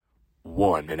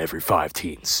1 in every 5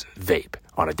 teens vape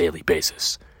on a daily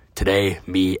basis. Today,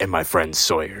 me and my friend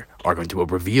Sawyer are going to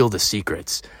reveal the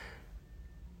secrets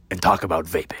and talk about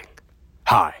vaping.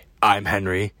 Hi, I'm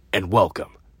Henry, and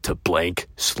welcome to Blank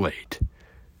Slate.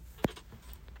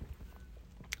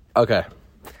 Okay.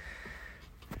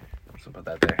 So put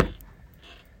that there.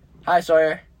 Hi,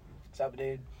 Sawyer. What's up,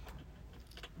 dude?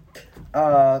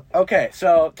 Okay,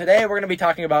 so today we're going to be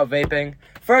talking about vaping.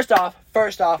 First off,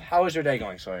 how was your day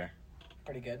going, Sawyer?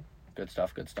 Pretty good. Good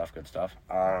stuff.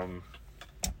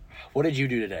 What did you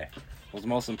do today? What was the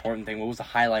most important thing? What was the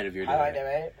highlight of your day? Highlight of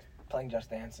it? Playing Just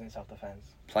Dance in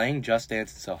self-defense. Playing Just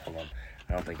Dance and Hold on.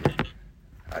 I don't think your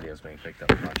audio's being picked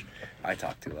up much. I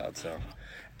talk too loud, so.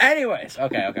 Anyways,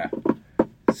 okay.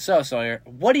 So, Sawyer,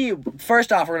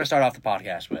 first off, we're going to start off the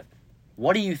podcast with,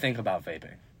 what do you think about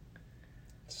vaping?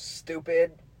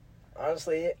 Stupid.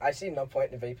 Honestly, I see no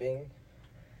point in vaping.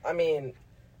 I mean,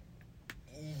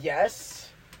 yes,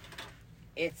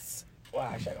 it's... Well,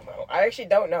 actually, I don't know. I actually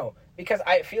don't know. Because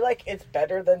I feel like it's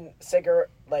better than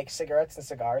cigarettes and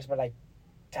cigars, but I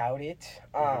doubt it.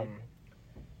 I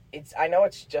know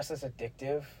it's just as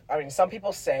addictive. I mean, some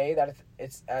people say that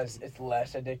it's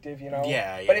less addictive, you know?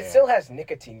 Yeah. But it still has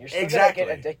nicotine. You're still gonna get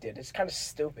addicted. It's kind of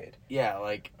stupid.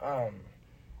 Yeah,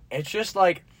 it's just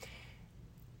like...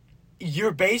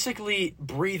 You're basically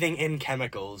breathing in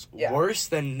chemicals worse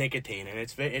than nicotine, and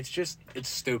it's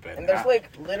stupid. And there's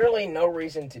literally no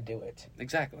reason to do it.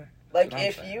 Exactly.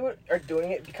 If you are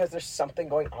doing it because there's something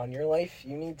going on in your life,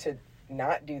 you need to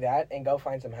not do that and go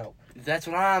find some help. That's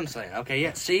what I'm saying. Okay,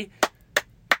 yeah, see?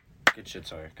 Good shit,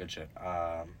 Sawyer. Good shit.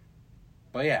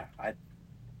 But yeah,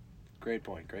 great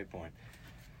point.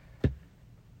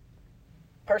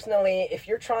 Personally, if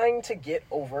you're trying to get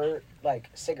over,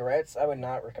 cigarettes, I would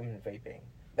not recommend vaping.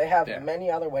 They have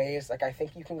many other ways. I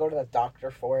think you can go to the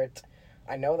doctor for it.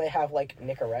 I know they have,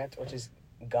 Nicorette, which is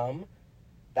gum,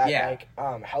 that,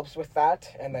 helps with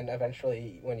that. And then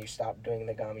eventually, when you stop doing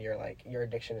the gum, your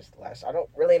addiction is less. I don't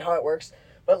really know how it works,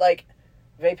 but,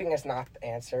 vaping is not the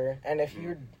answer. And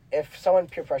if someone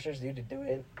peer pressures you to do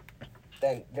it,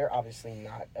 then they're obviously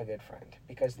not a good friend.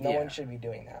 Because no one should be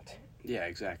doing that. Yeah,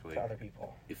 exactly. To other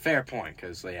people. Fair point,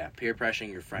 because, peer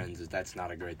pressuring your friends, that's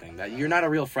not a great thing. You're not a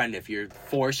real friend if you're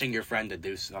forcing your friend to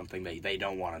do something that they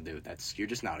don't want to do. You're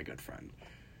just not a good friend.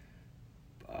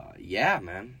 Yeah,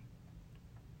 man.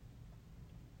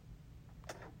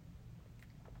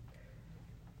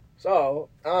 So,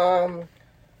 okay.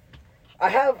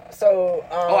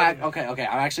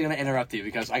 I'm actually going to interrupt you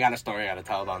because I got a story I got to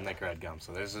tell about Nicorette gum.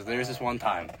 So there's this one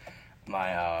time.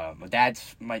 My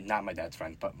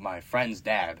friend's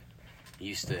dad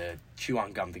used to chew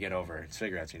on gum to get over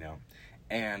cigarettes,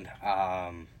 and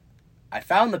I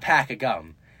found the pack of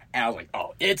gum, and I was like,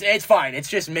 oh, it's fine, it's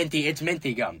just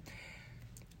minty gum.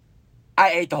 I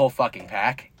ate the whole fucking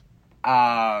pack.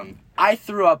 I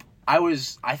threw up.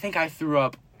 I think I threw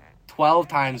up 12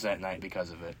 times that night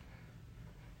because of it.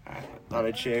 I thought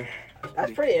I'd share.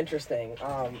 That's pretty interesting.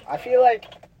 I feel like,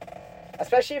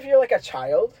 especially if you're a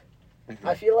child,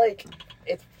 I feel like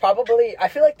I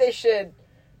feel like they should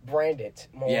brand it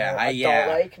more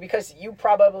adult-like, because you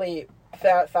probably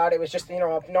thought it was just, a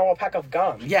normal pack of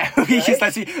gum. Yeah, right?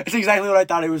 That's exactly what I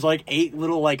thought. It was 8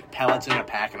 little pellets in a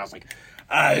pack, and I was like,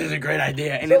 this is a great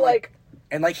idea. And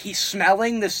so he's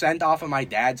smelling the scent off of my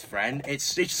dad's friend. It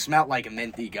smelled like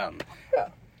minty gum.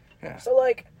 Yeah. So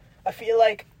I feel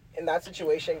like in that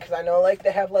situation, because I know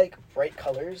they have bright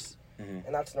colors,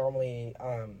 and that's normally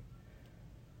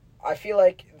I feel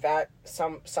like that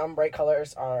some bright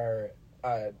colors are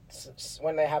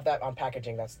when they have that on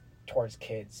packaging, that's towards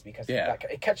kids, because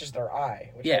it catches their eye,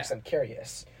 which makes them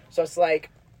curious. So it's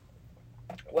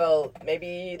well,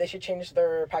 maybe they should change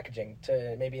their packaging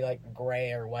to maybe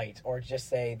gray or white, or just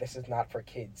say this is not for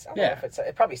kids. I don't know if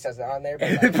it probably says it on there,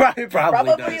 but it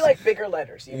probably does. Bigger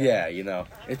letters. Yeah,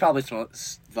 it's probably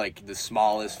the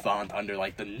smallest font under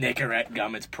the Nicorette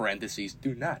gum. It's parentheses.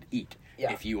 Do not eat.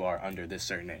 If you are under this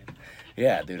certain name.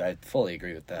 Yeah, dude, I fully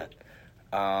agree with that.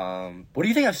 What do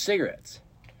you think of cigarettes?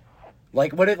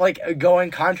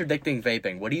 Contradicting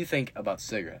vaping, what do you think about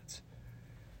cigarettes?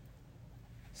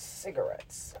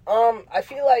 Cigarettes. I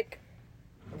feel like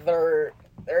they're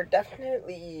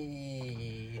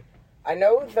definitely... I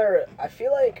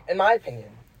feel like, in my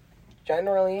opinion,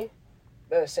 generally,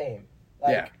 they're the same.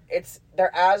 They're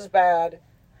as bad...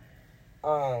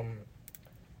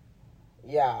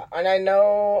 Yeah, and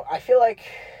I feel like,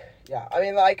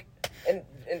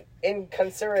 in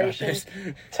consideration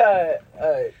to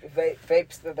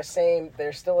vapes, they're the same.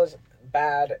 They're still as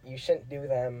bad. You shouldn't do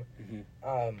them.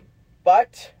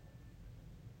 But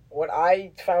what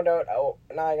I found out,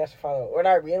 when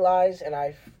I realized, and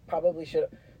I probably should,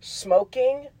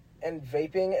 smoking and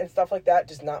vaping and stuff like that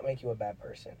does not make you a bad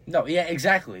person. No, yeah,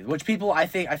 exactly. Which people, I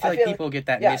feel like people get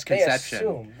that misconception. They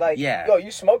assume, like, yo,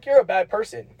 you smoke, you're a bad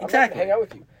person. I'm not gonna hang out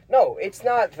with you. No, it's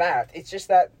not that. It's just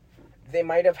that they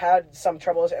might have had some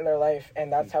troubles in their life,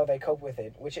 and that's how they cope with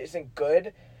it, which isn't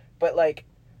good. But, like,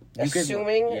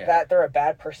 assuming that they're a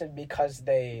bad person because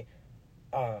they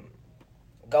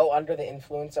go under the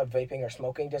influence of vaping or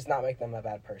smoking does not make them a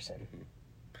bad person.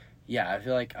 Yeah, I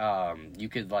feel like you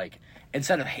could, like,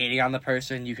 instead of hating on the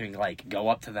person, you can, like, go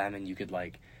up to them and you could,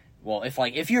 like, well,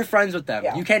 if you're friends with them,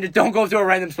 you can't just don't go to a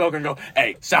random smoker and go,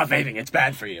 hey, stop vaping, it's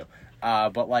bad for you.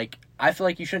 But, like, I feel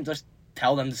like you shouldn't just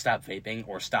tell them to stop vaping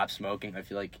or stop smoking. I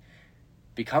feel like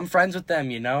become friends with them,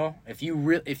 you know? If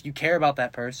you care about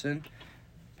that person,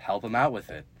 help them out with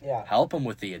it. Yeah. Help them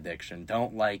with the addiction.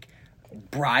 Don't, like,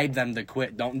 bribe them to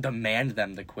quit. Don't demand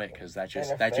them to quit, because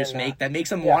that makes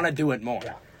them want to do it more.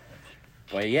 Yeah.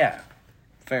 But yeah,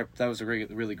 fair. That was a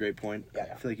really great point.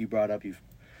 Yeah. I feel like you brought up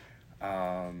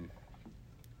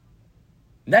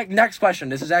Next question.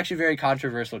 This is actually a very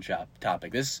controversial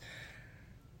topic. This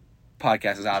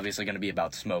podcast is obviously going to be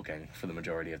about smoking for the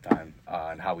majority of time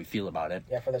and how we feel about it.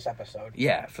 Yeah, for this episode.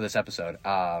 Yeah, for this episode.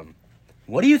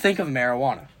 What do you think of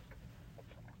marijuana?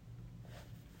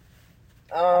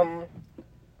 I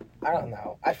don't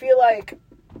know. I feel like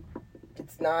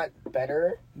it's not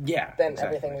better than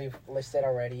everything we've listed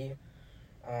already.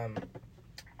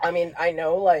 I mean, I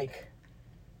know, like,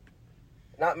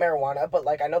 not marijuana, but,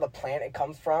 like, I know the plant it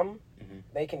comes from. Mm-hmm.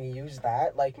 They can use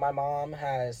that. Like, my mom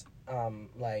has,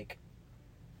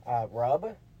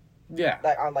 rub. Yeah.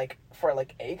 That on, like, for,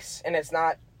 like, aches. And it's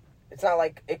not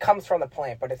like, it comes from the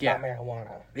plant, but it's not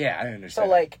marijuana. Yeah, I understand. So,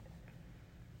 like,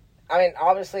 I mean,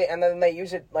 obviously, and then they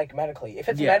use it, like, medically. If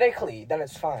it's medically, then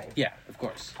it's fine. Yeah, of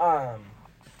course.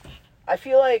 I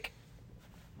feel like,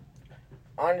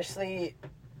 honestly,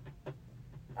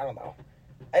 I don't know.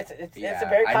 It's a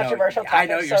very controversial topic, I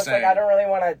know what you're saying. Like, I don't really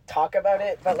want to talk about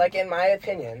it, but, like, in my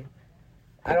opinion,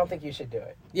 I don't think you should do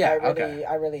it. Yeah,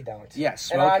 I really don't. Yeah,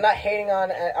 and I'm not hating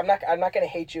on. I'm not going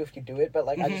to hate you if you do it, but,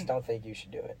 like, I just don't think you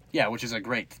should do it. Yeah, which is a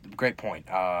great point.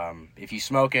 If you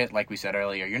smoke it, like we said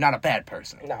earlier, you're not a bad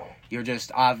person. No. You're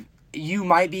just you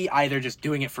might be either just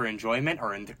doing it for enjoyment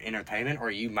or entertainment, or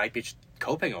you might be just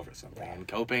coping over something and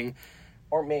coping.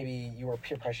 Or maybe you were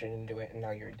peer pressured into it and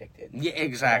now you're addicted. Yeah,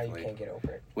 exactly. Now you can't get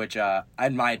over it. Which,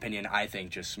 in my opinion, I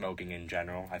think just smoking in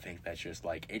general, I think that's just,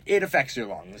 like, it affects your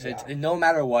lungs. Yeah. It's no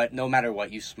matter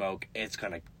what you smoke,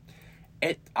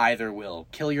 it either will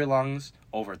kill your lungs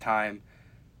over time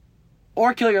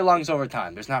or kill your lungs over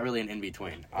time. There's not really an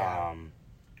in-between. Yeah.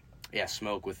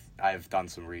 I've done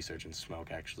some research, and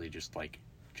smoke actually just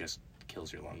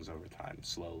kills your lungs over time,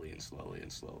 slowly and slowly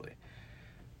and slowly.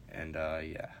 And,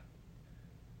 yeah.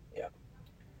 Yeah.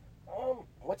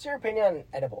 What's your opinion on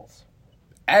edibles?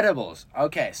 Edibles.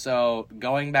 Okay, so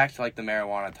going back to, like, the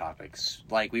marijuana topics,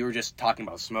 like, we were just talking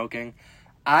about smoking.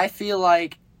 I feel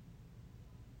like,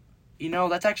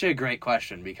 that's actually a great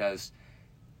question, because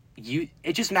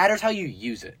it just matters how you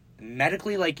use it.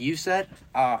 Medically, like you said,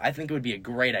 I think it would be a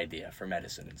great idea for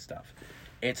medicine and stuff.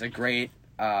 It's a great,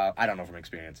 I don't know from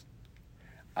experience,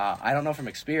 but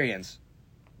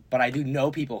I do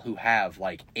know people who have,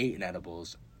 like, 8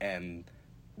 edibles, and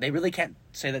they really can't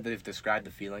say that they've described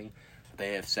the feeling.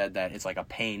 They have said that it's like a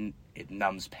pain, it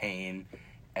numbs pain,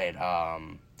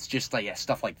 it's just, like,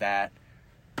 stuff like that.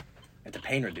 It's a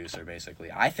pain reducer,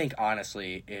 basically. I think,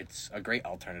 honestly, it's a great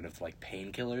alternative to, like,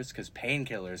 painkillers, because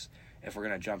painkillers, if we're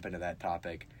going to jump into that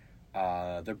topic,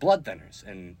 they're blood thinners,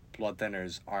 and blood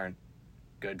thinners aren't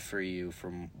good for you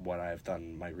from what I've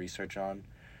done my research on.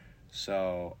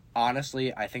 So,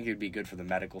 honestly, I think it would be good for the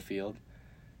medical field.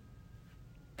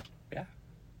 Yeah.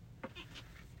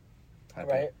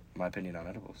 My opinion on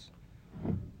edibles.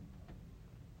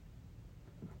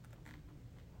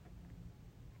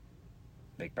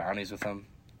 Make brownies with them.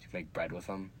 You can make bread with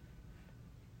them.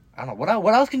 I don't know.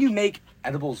 What else can you make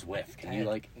edibles with? Can you,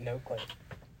 like... No clue. It's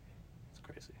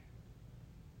crazy.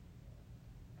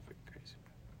 Freaking crazy.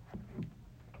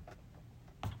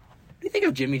 What do you think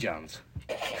of Jimmy John's?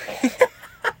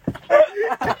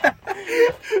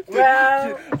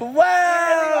 Well,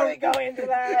 let me go into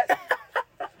that.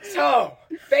 So,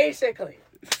 basically,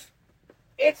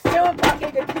 it's still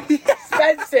fucking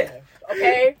expensive,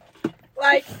 okay?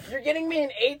 Like, you're getting me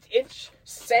an 8-inch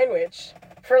sandwich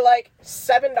for, like,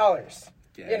 $7,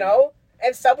 you know?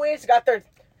 And Subway's got their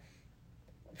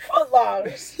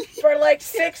footlongs for, like,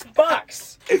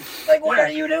 $6. Like, what are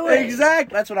you doing?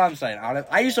 Exactly. That's what I'm saying.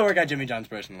 I used to work at Jimmy John's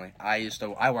personally. I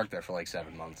worked there for, like,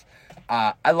 7 months.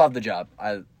 I love the job.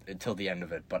 Until the end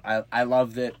of it, but I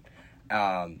loved it.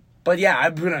 But yeah,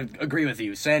 I'm gonna agree with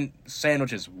you.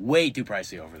 Sandwich is way too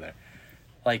pricey over there.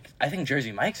 Like, I think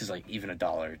Jersey Mike's is like even $1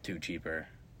 or $2 cheaper.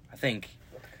 I think.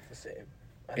 It's the same.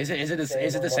 Is it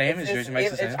the same? Is Jersey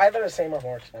Mike's the same? It's either the same or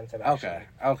more expensive. Actually.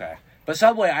 Okay. But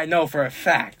Subway, I know for a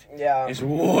fact, is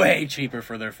way cheaper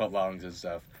for their footlongs and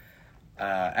stuff.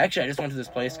 Actually, I just went to this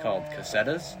place called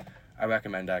Casetas. I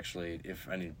recommend, actually, if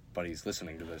anybody's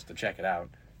listening to this, to check it out.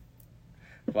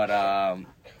 But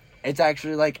it's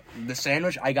actually like the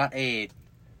sandwich. I got I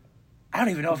don't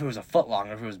even know if it was a footlong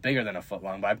or if it was bigger than a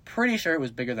footlong, but I'm pretty sure it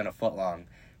was bigger than a footlong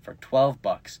for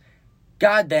 $12.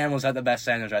 God damn, was that the best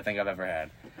sandwich I think I've ever had.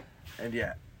 And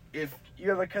yeah, if you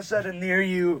have a casetta near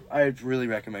you, I'd really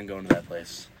recommend going to that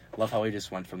place. Love how we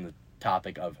just went from the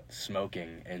topic of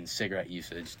smoking and cigarette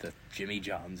usage to Jimmy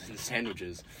John's and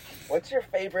sandwiches. What's your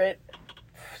favorite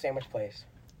sandwich place?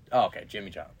 Oh, okay,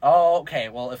 Jimmy John. Oh, okay.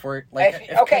 Well, if we're like,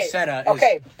 if casetta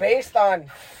is based on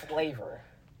flavor,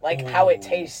 like how it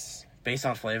tastes. Based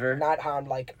on flavor, not on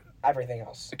like everything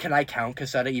else. Can I count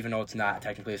Casetta even though it's not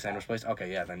technically a sandwich place?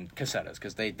 Okay, yeah, then Casetas,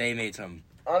 because they made some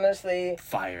honestly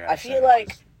fire. I feel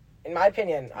like, in my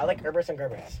opinion, I like Herberts and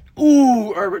Gerbits.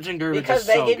 Ooh, Herberts and Gerbits because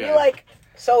they give you like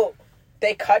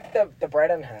they cut the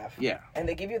bread in half. Yeah. And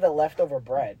they give you the leftover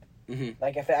bread. Mm-hmm.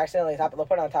 Like if they accidentally top it, they'll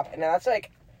put it on top, and that's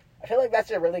like. I feel like that's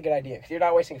a really good idea, because you're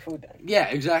not wasting food then. Yeah,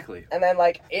 exactly. And then,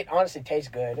 like, it honestly tastes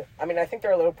good. I mean, I think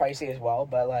they're a little pricey as well,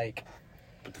 but, like...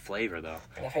 But the flavor, though.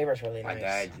 The flavor's really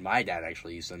nice. My dad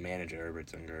actually used to manage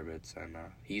Herberts and Gerbits, and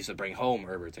he used to bring home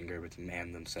Herberts and Gerbits and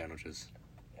man them sandwiches.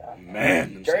 Yeah.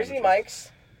 Man them Jersey sandwiches.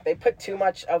 Mike's, they put too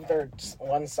much of their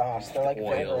one sauce. They're, like,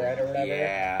 vinaigrette or whatever.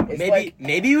 Yeah.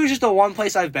 Maybe it was just the one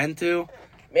place I've been to.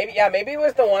 Maybe it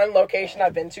was the one location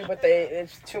I've been to, but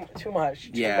it's too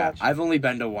much. Too much. I've only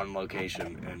been to one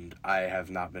location, and I have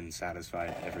not been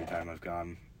satisfied every time I've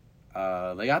gone.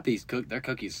 They got these their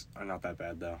cookies are not that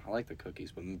bad though. I like the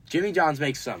cookies, but Jimmy John's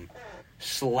makes some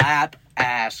slap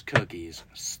ass cookies.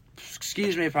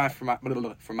 Excuse me for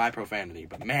my profanity,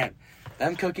 but man,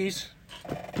 them cookies,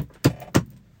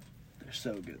 they're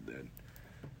so good, dude.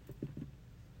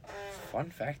 Fun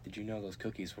fact: did you know those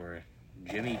cookies were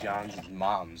Jimmy John's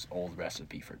mom's old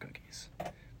recipe for cookies?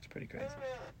 It's pretty crazy.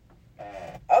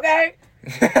 Okay.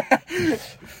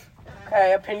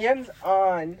 Okay, opinions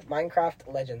on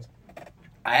Minecraft Legends.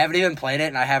 I haven't even played it,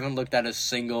 and I haven't looked at a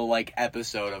single, like,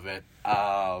 episode of it.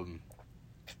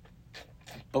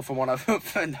 But from what I've...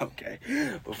 okay.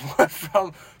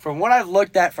 From what I've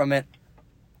looked at from it...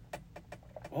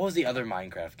 What was the other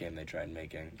Minecraft game they tried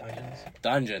making?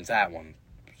 Dungeons, that one.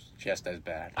 Just as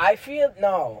bad. I feel...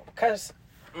 No, because...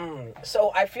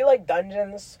 so, I feel like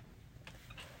Dungeons...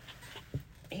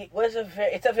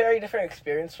 It's a very different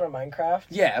experience from Minecraft.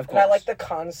 Yeah, of course. And I like the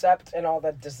concept and all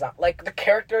the design. Like, the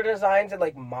character designs and,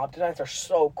 like, mob designs are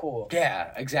so cool.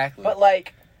 Yeah, exactly. But,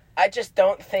 like, I just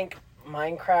don't think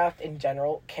Minecraft in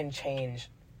general can change.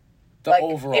 The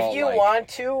overall, if you want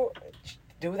to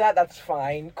do that, that's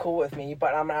fine. Cool with me.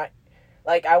 But I'm not...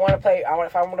 Like, if I want to play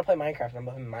Minecraft, I'm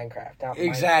playing Minecraft. Not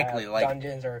exactly. Minecraft,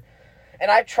 Dungeons or...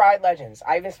 And I've tried Legends.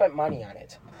 I even spent money on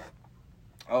it.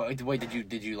 Oh, wait,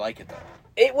 did you like it, though?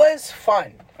 It was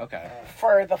fun. Okay.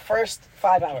 For the first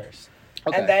 5 hours.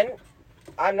 Okay. And then,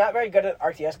 I'm not very good at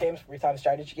RTS games, real-time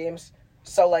strategy games,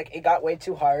 so, like, it got way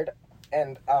too hard,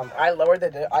 and I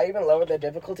even lowered the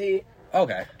difficulty.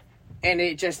 Okay. And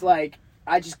it just, like,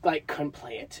 I just, like, couldn't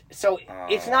play it. So,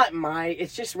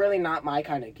 it's just really not my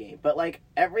kind of game. But, like,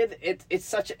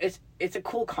 it's a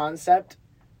cool concept.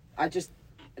 I just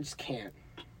can't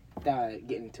get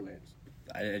into it.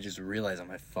 I just realized on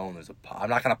my phone there's I'm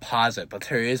not going to pause it, but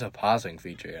there is a pausing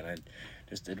feature, and I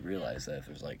just did realize that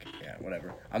there's, like, yeah,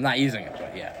 whatever. I'm not using it,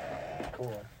 but yeah.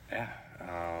 Cool. Yeah.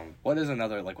 What's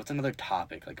another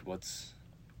topic? Like,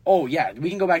 oh, yeah, we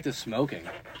can go back to smoking.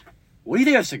 What do you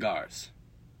think of cigars?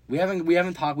 We haven't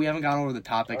gone over the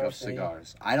topic of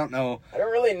cigars. I don't know. I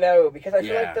don't really know, because I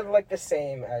feel like they're, like, the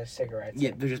same as cigarettes.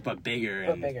 Yeah, they're just bigger.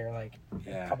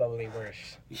 Probably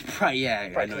worse. Right, yeah.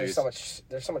 Probably, I know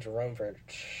there's so much room for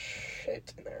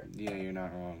shit in there. Yeah, you're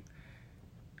not wrong.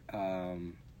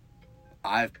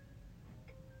 I've...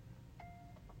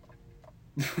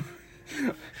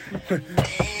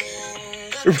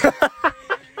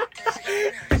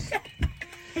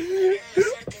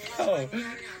 oh.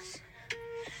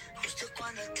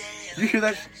 Did you hear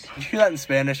that? Did you hear that in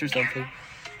Spanish or something?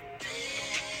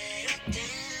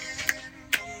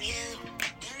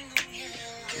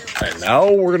 And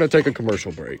now we're gonna take a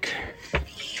commercial break.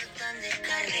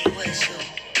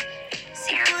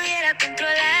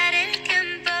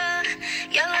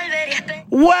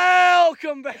 Welcome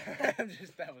Welcome back.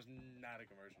 That was not a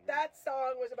commercial. That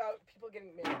song was about people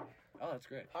getting married. Oh, that's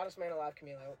great. Hottest man alive,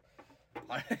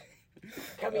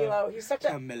 Camilo. He's such a...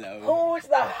 Camilo. Who's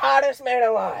the hottest man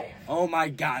alive? Oh my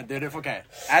god, dude. Okay.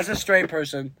 As a straight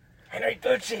person... Henry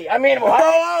Gucci. I mean, what?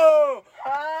 Whoa!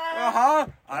 Huh?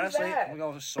 Honestly, that? I'm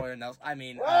going with Sawyer Nelson. I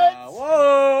mean, What?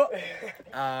 whoa!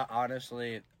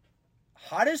 Honestly,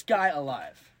 hottest guy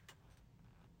alive.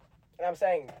 And I'm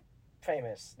saying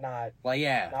famous, not... Well,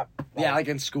 yeah. Not, yeah, like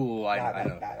in school, I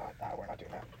know. We're not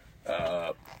doing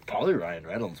that. Probably Ryan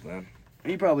Reynolds, man.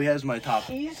 He probably has my top.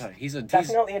 He's a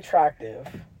definitely attractive,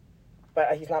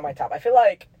 but he's not my top. I feel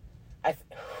like...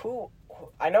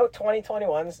 I know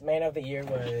 2021's Man of the Year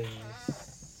was...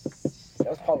 That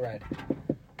was Paul Rudd.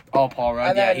 Oh, Paul Rudd.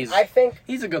 And Yeah, then I think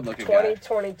he's a good-looking guy.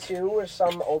 2022 was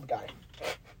some old guy.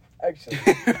 Actually.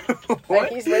 What?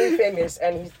 Like, he's really famous,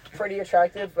 and he's pretty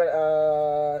attractive,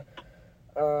 but,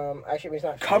 actually, he's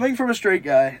not... Coming from a straight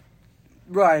guy,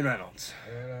 Ryan Reynolds.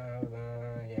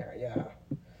 Yeah.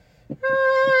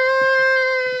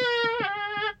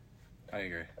 I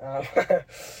agree.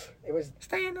 It was...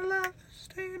 Staying alive.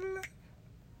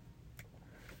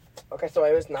 Okay, so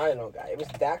it was not an old guy. It was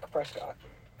Dak Prescott.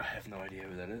 I have no idea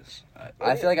who that is.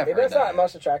 I feel like I've heard that's that. not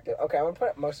most attractive. Okay, I'm gonna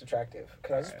put most attractive.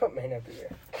 Cause I just put Man of the Year.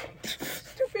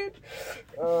 Stupid.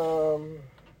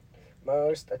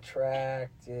 Most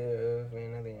attractive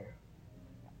Man of the Year.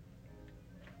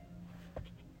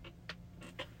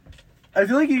 I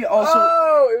feel like he also...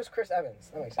 Oh, it was Chris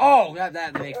Evans. That makes sense. Oh,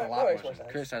 that makes a lot makes more more sense. sense.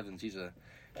 Chris Evans, he's a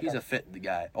fit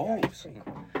guy. Oh, Yeah, he's pretty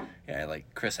cool. Yeah,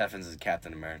 like Chris Evans is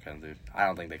Captain America, dude. I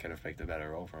don't think they could have picked a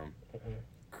better role for him. Mm-mm.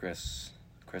 Chris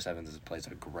Evans plays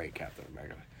a great Captain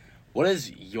America. What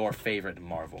is your favorite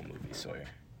Marvel movie, Sawyer?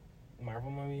 Marvel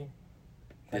movie?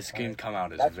 This can come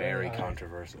out as That's very really hard.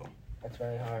 controversial. That's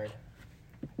very hard.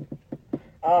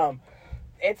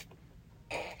 It's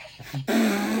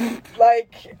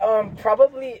like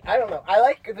probably I don't know. I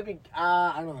like the big.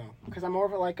 I don't know because I'm more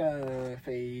of like a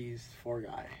Phase 4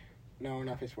 guy. No,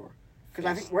 not Phase 4. Because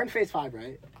I think we're in Phase 5,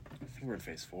 right? I think we're in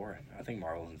Phase 4. I think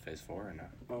Marvel's in Phase 4 right now.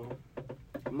 Oh,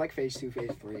 I'm like Phase 2,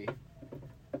 Phase 3.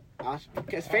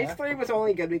 Because Phase 3 was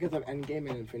only good because of Endgame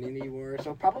and Infinity War,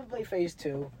 so probably Phase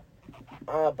 2.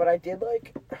 But I did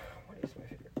like. What is my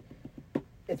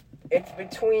favorite? It's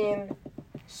between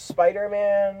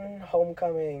Spider-Man,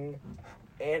 Homecoming,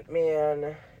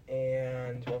 Ant-Man,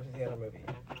 and what was the other movie?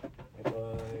 It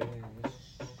was.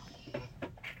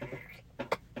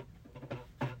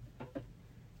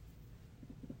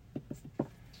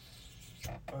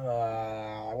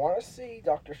 I want to see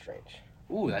Doctor Strange.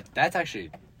 Ooh, that's actually...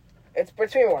 It's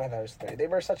between one of those three. They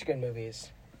were such good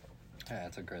movies. Yeah,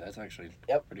 that's actually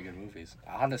Yep. pretty good movies.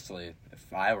 Honestly, if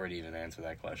I were to even answer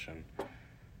that question...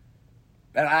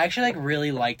 And I actually,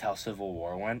 really liked how Civil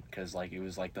War went, because, it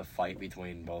was, the fight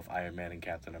between both Iron Man and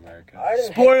Captain America.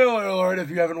 Spoiler alert if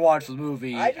you haven't watched the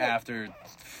movie after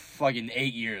fucking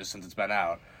 8 years since it's been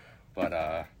out. But,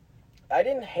 I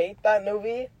didn't hate that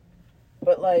movie,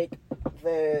 but,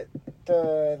 the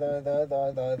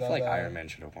I feel like Iron Man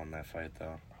should have won that fight,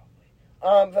 though.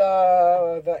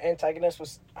 The antagonist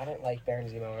was... I didn't like Baron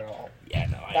Zemo at all. Yeah,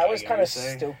 no, That was kind of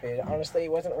stupid. Honestly,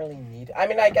 it wasn't really needed. I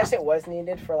mean, I guess it was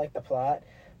needed for, the plot,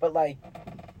 but,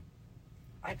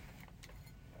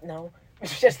 no.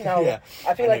 It's just no. Yeah,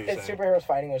 I feel I like know the what you're superheroes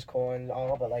fighting was cool and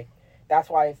all, but, that's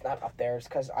why it's not up there,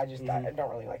 because I just I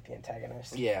don't really like the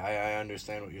antagonist. Yeah, I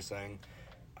understand what you're saying.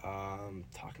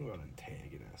 Talking about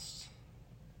antagonists.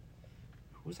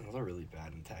 Who was another really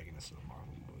bad antagonist in a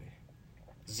Marvel movie?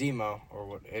 Zemo, or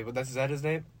what? Is that his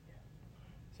name?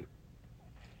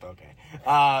 Okay.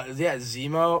 Yeah,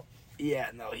 Zemo.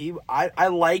 Yeah, no, I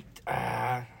liked,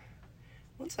 I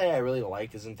wouldn't say I really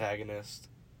liked his antagonist.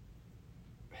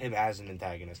 Him as an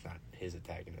antagonist, not his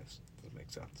antagonist. Doesn't make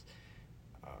sense.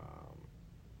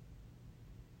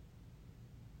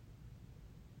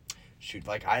 Shoot,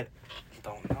 I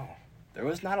don't know.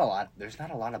 There's not a lot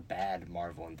of bad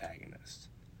Marvel antagonists.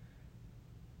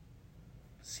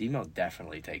 Zemo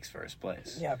definitely takes first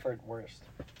place. Yeah, for worst.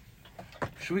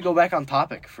 Should we go back on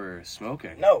topic for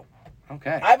smoking? No.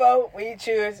 Okay. I vote we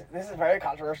choose. This is a very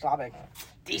controversial topic.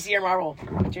 DC or Marvel?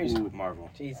 Choose. Ooh, Marvel.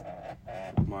 Jeez.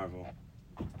 Marvel.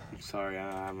 I'm sorry,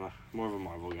 I'm more of a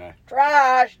Marvel guy.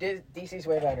 Trash! DC's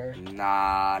way better.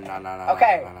 Nah.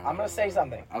 Okay, I'm gonna say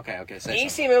something. Okay, say DC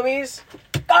something. movies,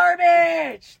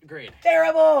 garbage! Agreed.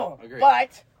 Terrible! Agreed.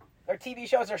 But their TV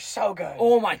shows are so good.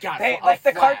 Oh my god. They, the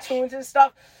Flash. cartoons and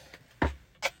stuff,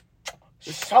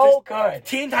 so good.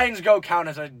 Teen Titans Go count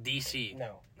as a DC.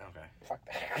 No. Okay. Fuck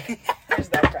that. There's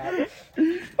that crap.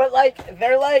 But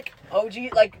they're OG,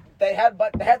 they had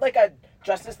a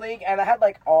Justice League, and I had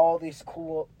like all these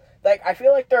cool. Like I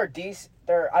feel like their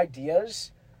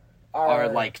ideas are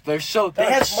like they're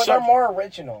more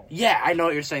original. Yeah, I know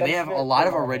what you're saying. They have a lot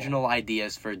of original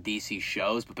ideas for DC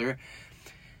shows, but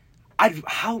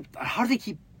how do they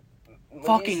keep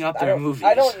fucking up their movies?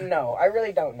 I don't know. I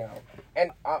really don't know.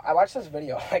 And I watched this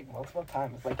video like multiple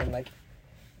times, like in like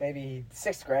maybe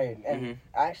 6th grade, and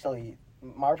actually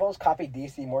Marvel's copied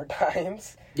DC more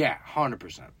times. Yeah,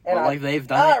 100%. And like they've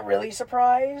done. Not really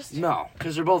surprised. No,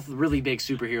 because they're both really big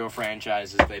superhero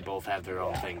franchises. They both have their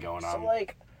own thing going on. So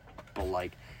like, but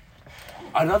like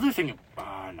another thing.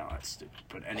 No, that's stupid.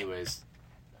 But anyways,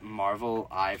 Marvel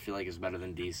I feel like is better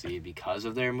than DC because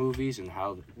of their movies and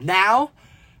how now.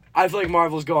 I feel like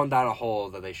Marvel's going down a hole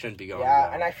that they shouldn't be going down.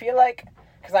 Yeah, and I feel like,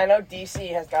 because I know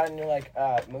DC has got a new, like,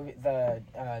 movie, the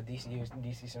DC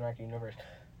Cinematic Universe.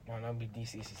 No, it'd be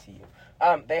DCCCU.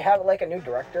 They have, like, a new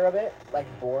director of it, like,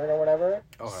 board or whatever.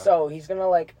 Okay. So he's gonna,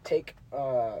 like, change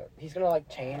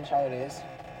how it is.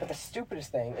 But the stupidest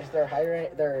thing is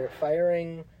they're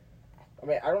firing, I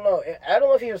mean, I don't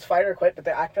know if he was fired or quit, but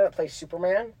the actor that plays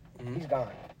Superman, he's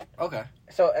gone. Okay.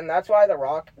 So, and that's why The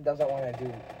Rock doesn't want to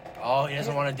do... Oh, he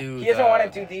doesn't want to do... He doesn't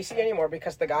want to do DC anymore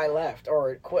because the guy left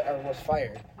or quit or was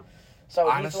fired. So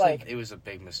honestly, he's like... it was a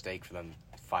big mistake for them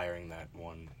firing that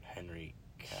one Henry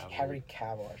Cavill. Henry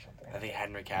Cavill or something. I think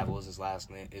Henry Cavill is his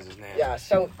name. Yeah,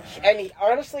 so... And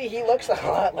honestly, he looks a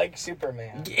lot like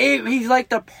Superman. He's like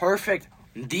the perfect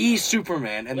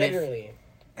Superman. And literally.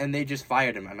 They just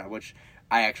fired him, which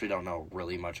I actually don't know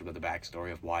really much about the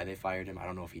backstory of why they fired him. I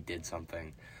don't know if he did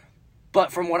something...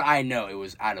 But from what I know, it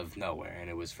was out of nowhere, and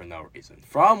it was for no reason.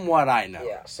 From what I know.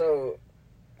 Yeah, so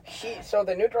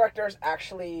the new director's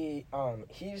actually,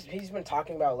 he's been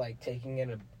talking about, like, taking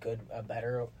it a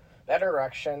better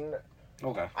direction.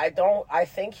 Okay. I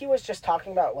think he was just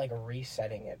talking about, like,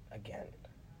 resetting it again.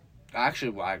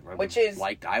 Actually,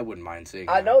 I wouldn't mind seeing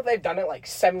I know they've done it, like,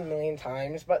 7 million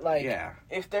times, but, like, yeah.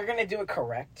 If they're gonna do it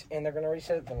correct, and they're gonna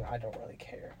reset it, then I don't really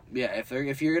care. Yeah, if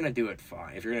you're gonna do it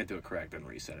fine, if you're gonna do it correct and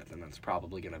reset it, then that's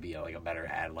probably gonna be, a better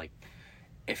ad, like,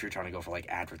 if you're trying to go for, like,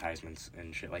 advertisements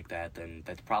and shit like that, then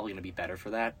that's probably gonna be better for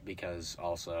that, because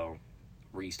also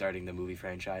restarting the movie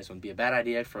franchise wouldn't be a bad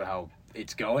idea for how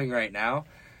it's going right now.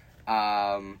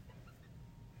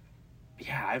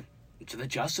 To the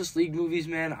Justice League movies,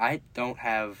 man,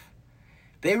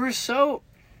 they were so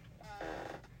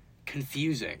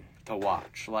confusing to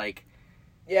watch. Like,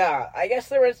 yeah, I guess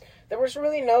there was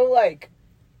really no, like,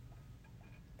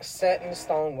 set in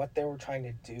stone what they were trying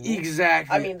to do.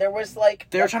 Exactly. I mean, there was, like...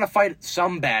 They were trying to fight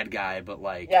some bad guy, but,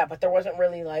 like... Yeah, but there wasn't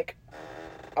really, like,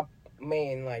 a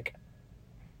main, like...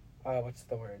 what's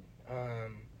the word?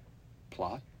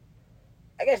 Plot?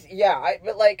 I guess, yeah,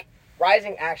 but, like...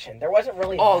 Rising action. There wasn't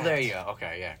really. Oh, that. there you go.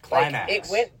 Okay, yeah. Climax.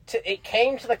 Like, it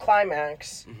came to the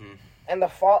climax, and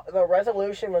the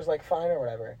resolution was like fine or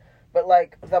whatever. But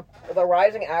like the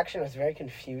rising action was very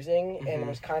confusing, and it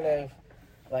was kind of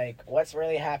like what's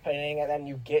really happening, and then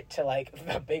you get to like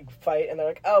the big fight, and they're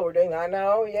like, oh, we're doing that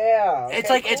now, yeah. Okay, it's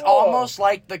like cool. It's almost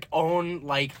like the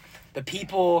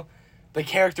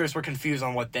characters were confused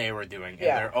on what they were doing in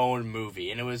their own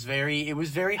movie, and it was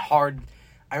very hard.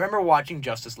 I remember watching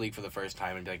Justice League for the first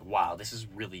time and be like, wow, this is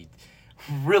really,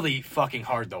 really fucking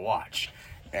hard to watch.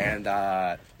 And,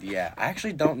 I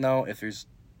actually don't know if there's...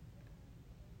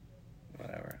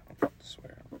 Whatever. I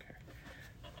swear, I don't care.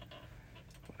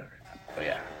 Whatever. But,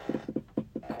 yeah.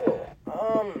 Cool.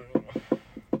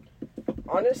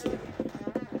 Honestly,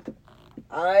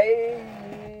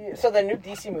 so the new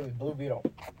DC movie, Blue Beetle,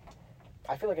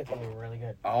 I feel like it's gonna be really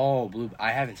good. Oh, Blue!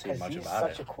 I haven't seen much about it.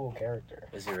 He's such a cool character.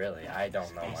 Is he really? I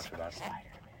don't know much about him.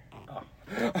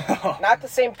 Oh. Not the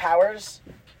same powers,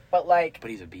 but like. But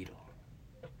he's a beetle.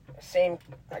 Same,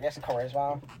 I guess,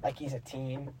 charisma. Like he's a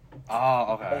teen.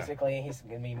 Oh, okay. Basically, he's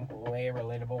gonna be way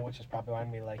relatable, which is probably why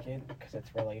we like it, because it's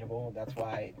relatable. That's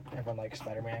why everyone likes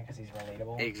Spider-Man, because he's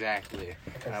relatable. Exactly.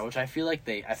 Which I feel like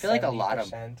a lot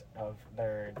of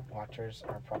their watchers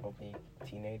are probably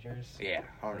teenagers. Yeah,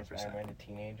 100%. Spider-Man a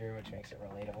teenager, which makes it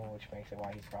relatable, which makes it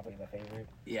why he's probably the favorite.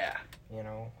 Yeah. You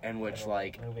know. And which a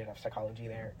little bit of psychology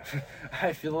there.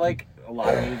 I feel like a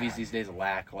lot of movies these days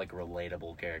lack like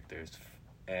relatable characters.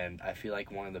 And I feel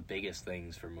like one of the biggest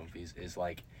things for movies is,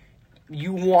 like,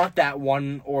 you want that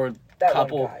one or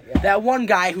couple... One guy, yeah. That one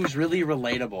guy who's really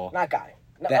relatable. Not guy.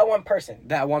 That one person.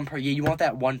 You want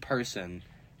that one person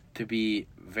to be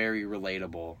very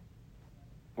relatable.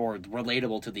 Or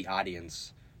relatable to the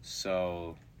audience.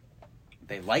 So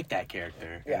they like that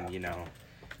character. Yeah. And,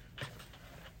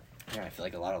 I feel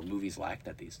like a lot of movies lack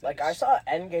that these days. Like, I saw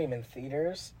Endgame in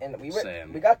theaters, and we went...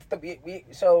 Same. We got to the...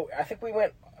 So, I think we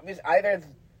went... It was either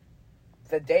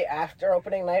the day after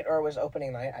opening night or it was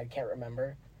opening night. I can't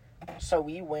remember. So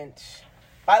we went...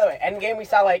 By the way, Endgame we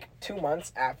saw like 2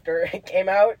 months after it came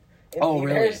out in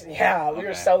theaters. Really? Yeah, we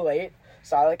were so late.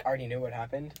 So I like already knew what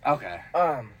happened. Okay.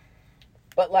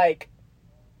 But like...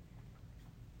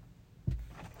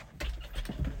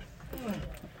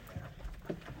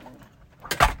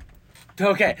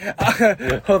 Okay,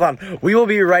 hold on. We will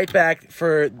be right back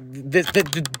for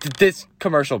this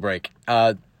commercial break.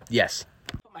 Yes.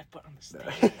 Put my foot on the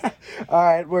stage. All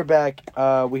right, we're back.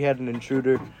 We had an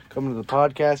intruder come to the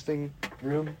podcasting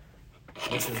room.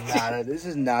 This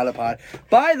is not a pod.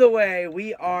 By the way,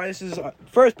 this is our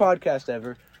first podcast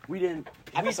ever. We didn't...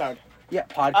 Episode. Yeah,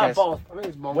 podcast. Both. I mean,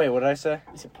 it's both. Wait, what did I say?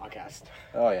 You said podcast.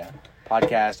 Oh, yeah.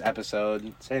 Podcast,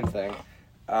 episode, same thing.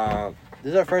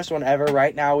 This is our first one ever.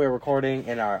 Right now we're recording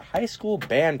in our high school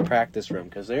band practice room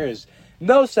because there is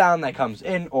no sound that comes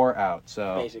in or out.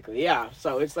 So basically, yeah.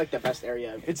 So it's like the best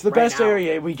area. It's the best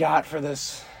area we got for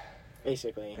this.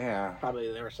 Basically. Yeah.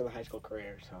 Probably the rest of the high school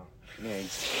career, so. Yeah.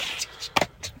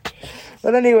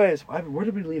 But anyways, where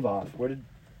did we leave off?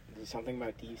 Something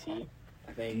about DC,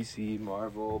 I think. DC,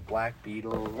 Marvel, Black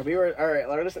Beetle. Alright,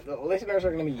 the listeners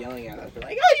are going to be yelling at us. They're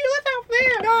like, oh, you left out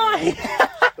there!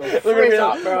 Look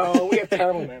up, bro. We have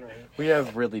terrible memory. We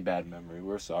have really bad memory.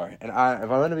 We're sorry. And if I'm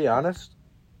going to be honest...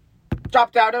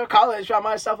 Dropped out of college, found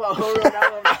myself a whole road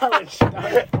out of college.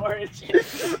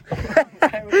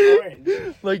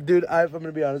 Like, dude, if I'm going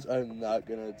to be honest, I'm not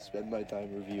going to spend my time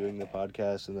reviewing the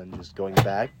podcast and then just going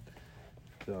back.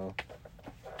 So...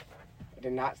 I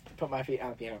did not put my feet on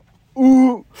the piano.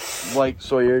 Ooh! Like,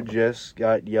 Sawyer just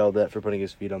got yelled at for putting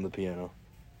his feet on the piano.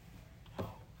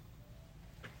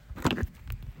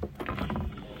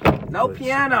 No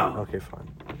piano! Okay, fine.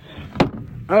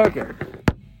 Okay.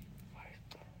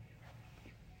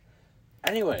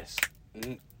 Anyways.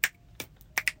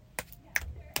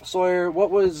 Sawyer,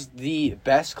 what was the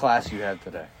best class you had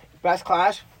today? Best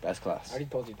class? Best class. I already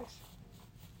told you this.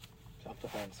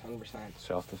 Self-defense, 100%.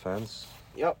 Self-defense?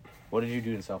 Yep. What did you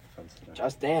do in self-defense today?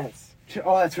 Just Dance.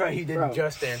 Oh, that's right. You did Bro.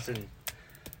 Just Dance and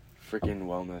freaking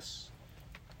wellness.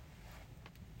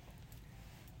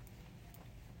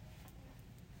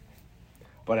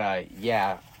 But,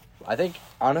 yeah. I think,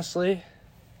 honestly,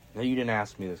 you didn't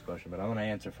ask me this question, but I'm going to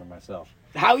answer for myself.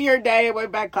 How your day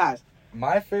went back class?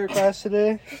 My favorite class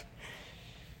today?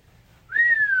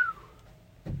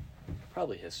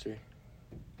 Probably history.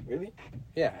 Really?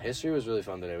 Yeah, history was really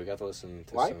fun today. We got to listen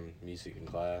to some music in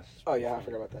class. Oh, yeah, I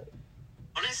forgot about that.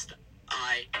 Honest,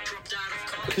 I dropped out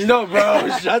of college. No, bro,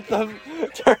 shut the...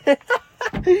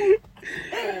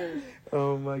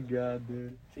 Oh, my God,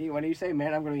 dude. See, when you say,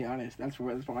 man, I'm going to be honest, that's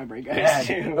where my brain goes Yeah,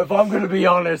 to. if I'm going to be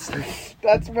honest.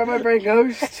 That's where my brain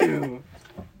goes to.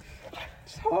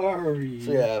 Sorry.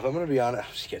 So, yeah, if I'm going to be honest...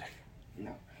 I'm just kidding.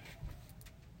 No.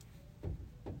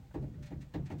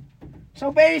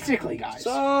 So basically, guys.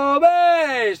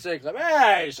 What's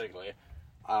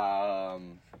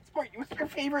your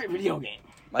favorite video game?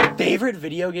 My favorite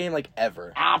video game, like,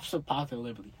 ever.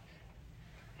 Absolutely.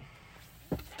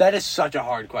 That is such a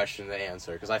hard question to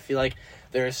answer, because I feel like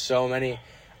there are so many...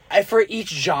 for each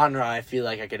genre, I feel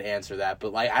like I could answer that,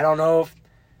 but, like, I don't know if...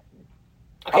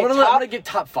 Okay, I'm gonna give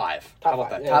top 5. How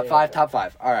about that? Yeah, Top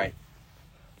 5. All right.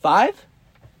 5?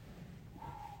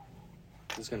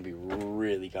 This is gonna be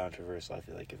really controversial. I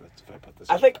feel like if I put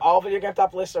this. I think all video game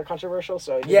top lists are controversial.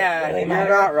 So yeah, really you're matter.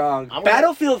 not wrong.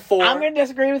 Battlefield 4. I'm gonna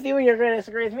disagree with you, and you're gonna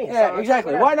disagree with me. Yeah, so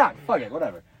exactly. Why not? Fuck it,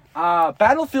 whatever.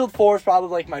 Battlefield 4 is probably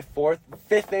like my 5th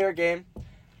favorite game,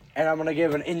 and I'm gonna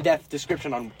give an in-depth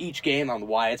description on each game on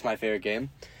why it's my favorite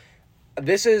game.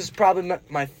 This is probably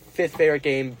my 5th favorite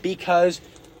game because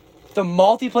the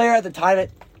multiplayer at the time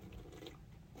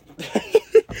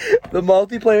the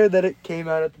multiplayer that it came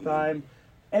out at the time,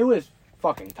 it was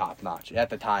fucking top notch. At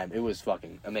the time, it was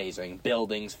fucking amazing.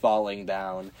 Buildings falling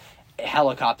down,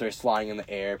 helicopters flying in the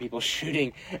air, people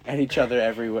shooting at each other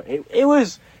everywhere. It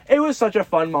was such a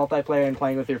fun multiplayer, and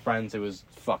playing with your friends, it was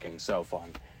fucking so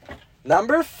fun.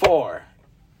 Number 4.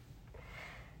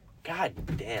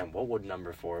 God damn, what would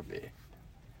number 4 be?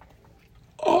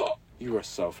 Oh, you are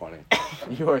so funny.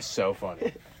 You are so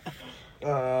funny.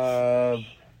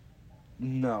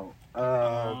 No.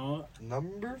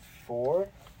 Number 4?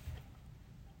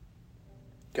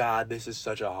 God, this is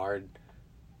such a hard...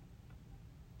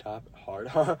 Don't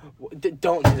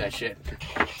do that shit.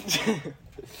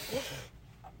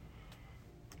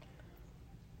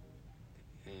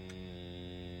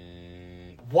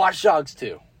 Watch Dogs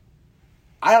 2.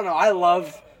 I don't know, I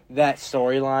love that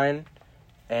storyline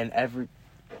and every...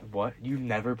 What? You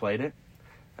never played it?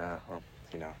 Well,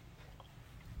 you know.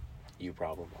 you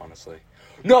problem, honestly.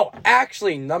 No,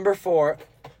 actually, number 4,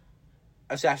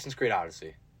 Assassin's Creed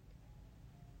Odyssey.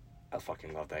 I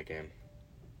fucking love that game.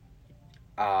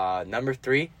 Number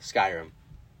 3, Skyrim.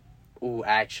 Ooh,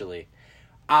 actually.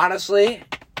 Honestly,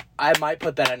 I might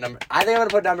put that at number... I think I'm going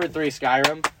to put number 3,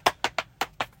 Skyrim.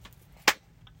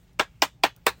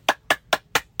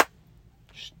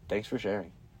 Thanks for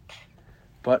sharing.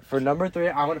 But for number 3,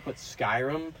 I'm going to put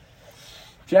Skyrim.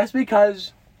 Just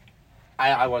because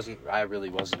I really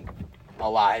wasn't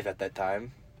alive at that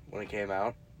time when it came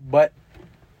out. But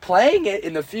playing it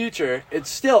in the future, it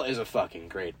still is a fucking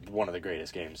one of the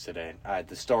greatest games today.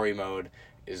 The story mode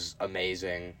is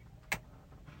amazing.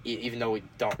 Even though we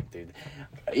don't, dude.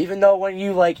 Even though when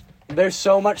you, like, there's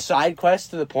so much side quests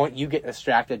to the point you get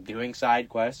distracted doing side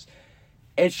quests.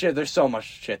 It's just, there's so much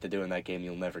shit to do in that game,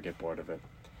 you'll never get bored of it.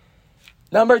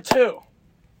 Number 2.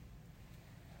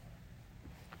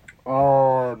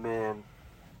 Oh, man.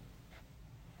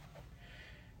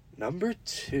 Number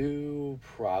 2,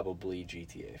 probably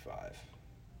GTA 5.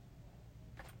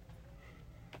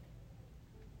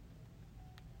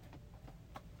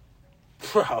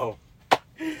 Bro.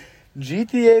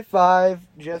 GTA 5,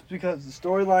 just because the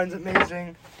storyline's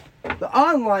amazing. The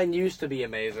online used to be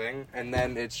amazing, and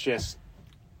then it's just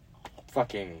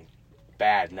fucking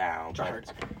bad now.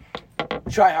 Tryhards.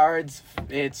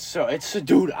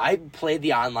 Dude, I played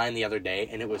the online the other day,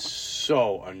 and it was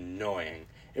so annoying.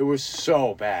 It was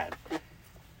so bad.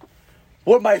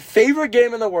 What my favorite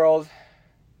game in the world...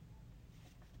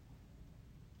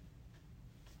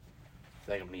 I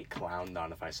feel like I'm gonna get clowned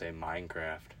on if I say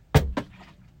Minecraft.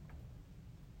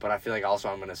 But I feel like also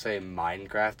I'm gonna say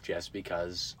Minecraft just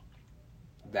because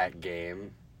that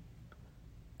game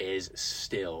is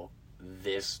still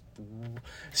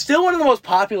one of the most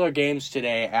popular games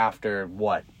today after,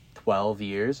 12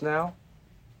 years now?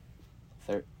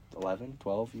 11,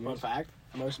 12 years? Fun fact,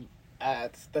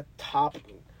 it's the top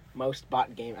most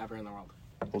bought game ever in the world.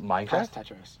 Minecraft? Past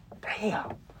Tetris.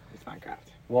 Damn. It's Minecraft.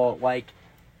 Well,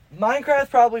 Minecraft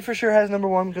probably for sure has number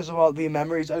 1 because of all the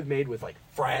memories I've made with,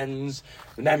 friends,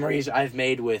 the memories I've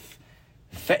made with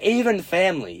even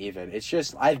family, even. It's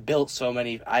just, I've built so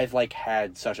many, I've,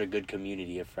 had such a good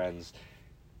community of friends.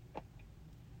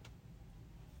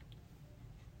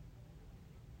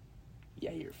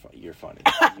 Yeah, you're funny.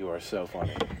 You are so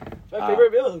funny. My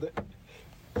favorite build.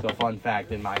 So, fun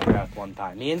fact, in Minecraft one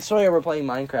time, me and Sawyer were playing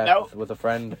Minecraft with a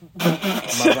friend,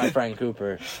 my friend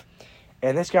Cooper.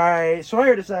 And this guy,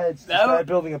 Sawyer, decides to start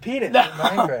building a penis in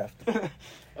Minecraft. That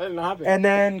didn't happen. And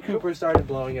then Cooper started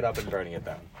blowing it up and burning it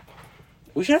down.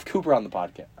 We should have Cooper on the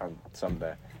podcast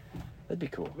someday. That'd be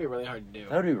cool. It'd be really hard to do.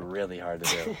 That would be really hard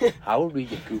to do. How would we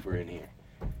get Cooper in here?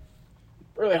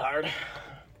 Really hard.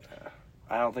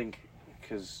 I don't think,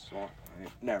 because,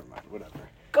 never mind, whatever.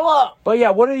 Go on. But yeah,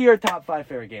 what are your top 5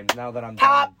 favorite games now that I'm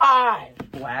top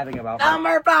 5? Blathing about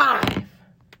Number 5.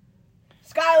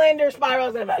 Skylanders,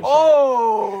 Spirals, and Adventure.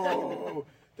 Oh!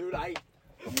 Dude, I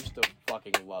used to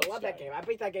fucking love that game. I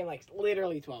beat that game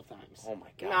literally 12 times. Oh my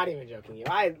god. Not even joking you.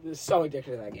 I was so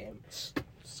addicted to that game.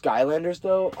 Skylanders,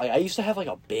 though, I used to have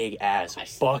a big ass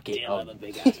bucket. I still have a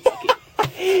big ass bucket.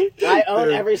 I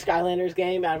own every Skylanders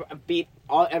game. I beat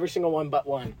every single one but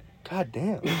one. God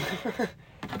damn.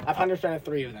 I've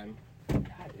 103 of them. God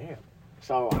damn.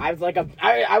 So I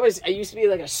used to be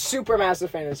a super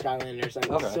massive fan of Skylanders,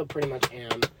 and I still pretty much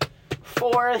am.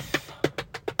 4th,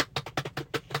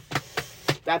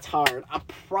 that's hard. I'll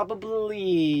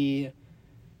probably.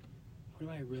 What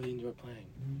do I really enjoy playing?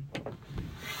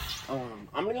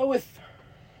 I'm gonna go with.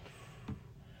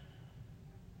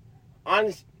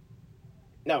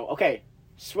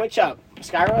 Switch up.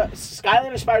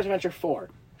 Skylanders Spyro's Adventure 4.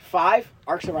 5,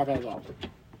 Ark Survival Evolved.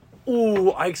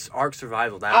 Ooh, Ark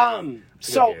Survival.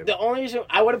 The only reason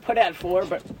I would have put it at 4,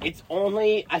 but it's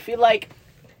only, I feel like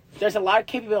there's a lot of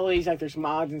capabilities, there's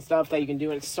mods and stuff that you can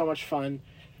do, and it's so much fun.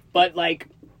 But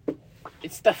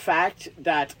it's the fact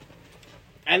that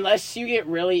unless you get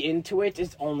really into it,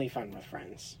 it's only fun with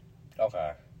friends.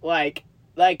 Okay. I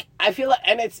feel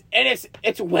and it's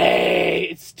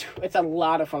a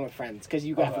lot of fun with friends because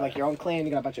you got your own clan,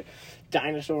 you got a bunch of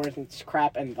dinosaurs and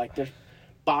crap, and there's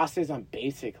bosses on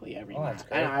basically every map.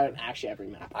 And actually every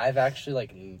map. I've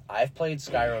played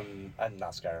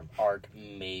Ark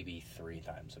maybe 3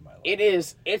 times in my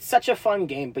life. It's such a fun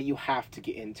game, but you have to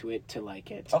get into it to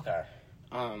like it. Okay.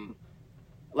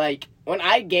 When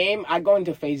I game, I go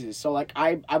into phases. So,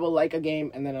 I will like a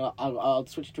game, and then I'll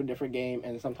switch to a different game,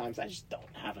 and sometimes I just don't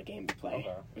have a game to play,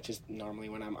 which is normally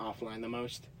when I'm offline the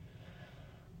most.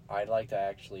 I'd like to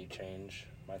actually change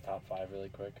my top 5 really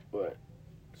quick. What?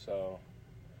 So,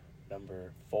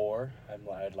 Number 4,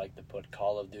 I'd like to put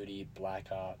Call of Duty Black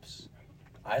Ops.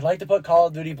 I'd like to put Call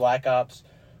of Duty Black Ops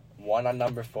 1 on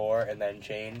number 4 and then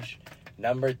change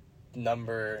number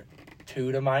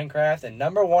 2 to Minecraft and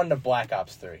number 1 to Black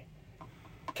Ops 3.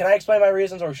 Can I explain my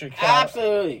reasons or should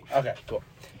Absolutely. Okay, cool.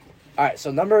 All right,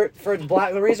 so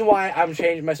the reason why I'm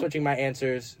switching my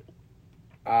answers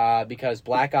because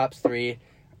Black Ops 3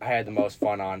 I had the most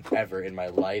fun on ever in my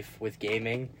life with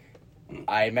gaming.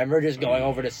 I remember just going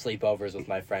over to sleepovers with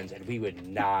my friends and we would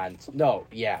non-stop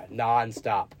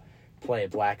play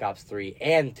Black Ops 3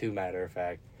 and 2, matter of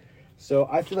fact. So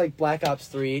I feel like Black Ops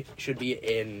 3 should be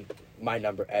in my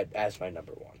number as my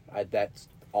number 1. That's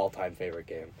all-time favorite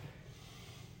game.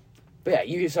 But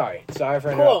yeah, sorry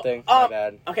for interrupting. My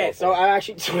bad. Okay, so I'm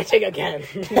actually switching again.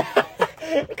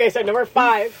 Okay, so number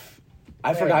 5.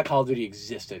 I forgot Call of Duty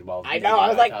existed. I know. I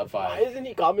was like, why isn't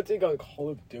he commenting on Call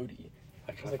of Duty?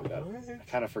 I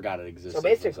kind of forgot it existed. So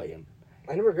basically,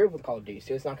 I never grew up with Call of Duty,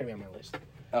 so it's not going to be on my list.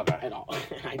 Okay. At all.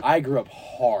 I grew up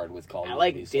hard with Call of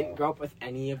Duty. I didn't grow up with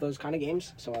any of those kind of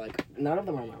games, so none of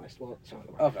them are on my list. Well, some of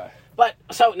them are. Okay. But,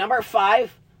 so, number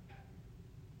 5.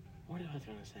 What was I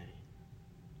going to say?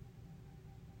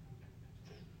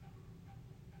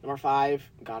 Number 5,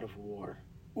 God of War.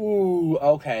 Ooh,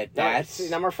 okay, that's...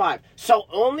 Number 5. So,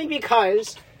 only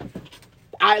because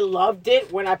I loved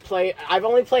it when I played... I've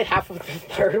only played half of the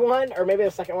third one, or maybe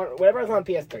the second one, whatever was on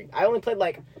PS3. I only played,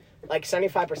 like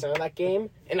 75% of that game,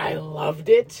 and I loved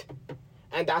it.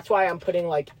 And that's why I'm putting,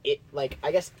 I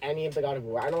guess any of the God of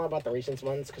War. I don't know about the recent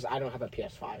ones, because I don't have a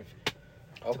PS5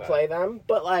 to play them.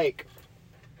 But,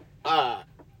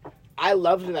 I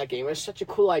loved that game. It was such a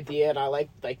cool idea, and I like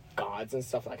gods and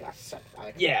stuff like that.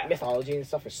 Mythology and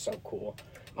stuff is so cool.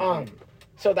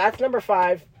 So that's number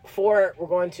 5. 4, we're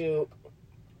going to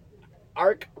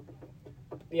Ark.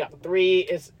 Yeah, 3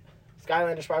 is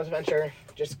Skylanders Spark's Adventure.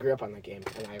 Just grew up on that game,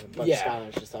 and I have a bunch of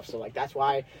Skylanders and stuff. So that's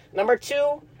why. Number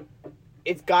 2,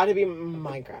 it's got to be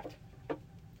Minecraft.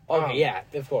 Okay, yeah,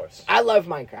 of course. I love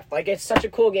Minecraft. It's such a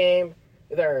cool game.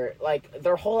 Their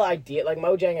whole idea,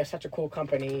 Mojang is such a cool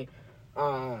company.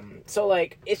 So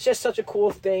it's just such a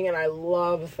cool thing, and I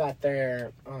love that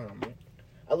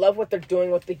I love what they're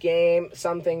doing with the game.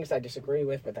 Some things I disagree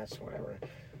with, but that's whatever.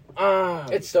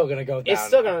 It's still gonna go down. It's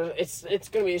still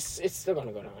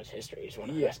gonna go down as history. It's one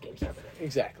of the best games ever.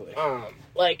 Exactly.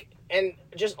 And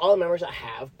just all the memories I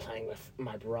have playing with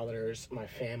my brothers, my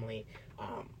family,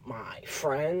 my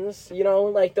friends.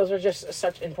 Those are just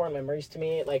such important memories to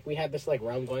me. We had this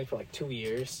realm going for 2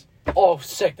 years. Oh,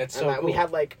 sick! That's so cool. We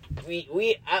had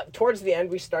we towards the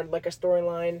end we started a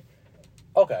storyline.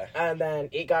 Okay. And then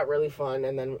it got really fun,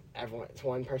 and then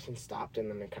one person stopped,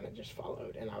 and then it kind of just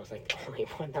followed, and I was the only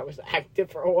one that was active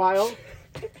for a while.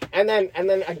 and then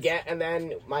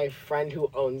my friend who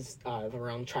owns the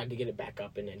realm tried to get it back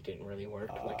up, and it didn't really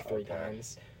work 3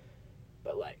 times.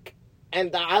 But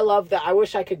and I love that. I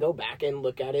wish I could go back and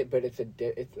look at it, but it's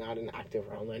not an active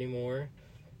realm anymore.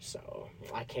 So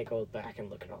I can't go back and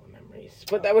look at all the memories.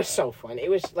 But that was so fun. It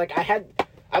was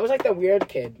I was the weird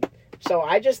kid. So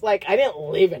I just I didn't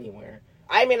live anywhere.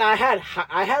 I mean, I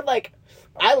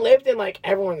lived in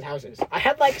everyone's houses. I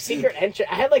had secret entry.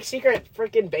 I had secret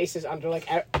freaking bases under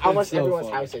almost everyone's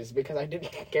houses because I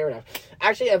didn't care enough.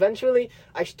 Actually, eventually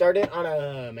I started on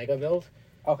a mega build.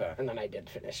 Okay. And then I did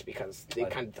finish because they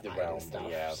kind of died and stuff.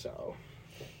 Yeah. So.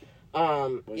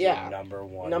 Your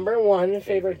number one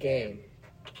favorite game.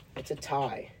 It's a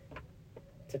tie.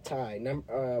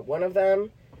 One of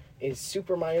them is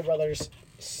Super Mario Brothers.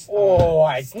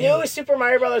 New Super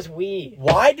Mario Brothers Wii.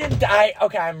 Why did I?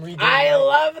 Okay, I'm reading. I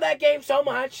love that game so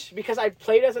much because I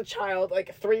played as a child,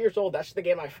 3 years old. That's the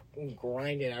game I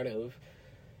grinded out of,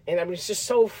 and I mean it's just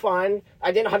so fun.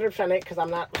 I didn't 100% it because I'm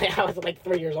not. I was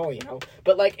 3 years old,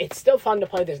 But it's still fun to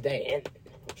play this day, and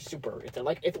it's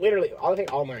literally I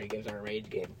think all Mario games are a rage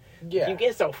game. Yeah. You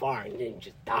get so far and then you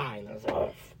just die, and I was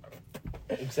like.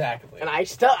 Exactly. And I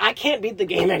can't beat the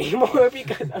game anymore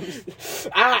because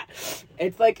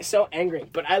it's so angry.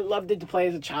 But I loved it to play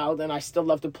as a child, and I still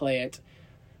love to play it.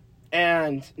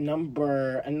 And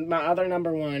my other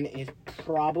number 1 is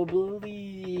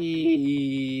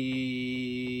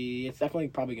it's definitely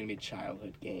probably gonna be a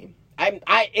childhood game.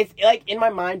 It's in my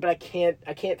mind, but I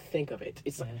can't think of it.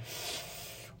 It's what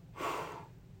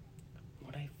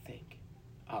I think.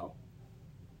 Oh.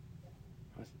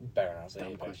 Better not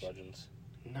say Apex Legends.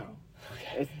 No.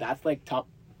 Okay. That's top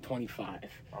 25.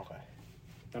 Okay.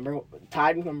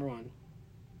 Tied with number 1.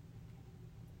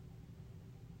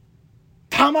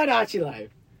 Tomodachi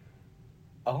Life.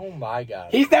 Oh my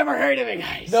god. He's never heard of it,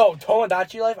 guys. No,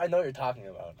 Tomodachi Life? I know what you're talking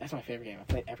about. That's my favorite game. I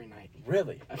play it every night.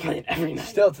 Really? I play it every night.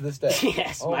 Still to this day?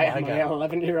 Yes, Oh my God.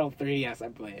 11-year-old 3DS, I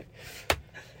play it.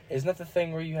 Isn't that the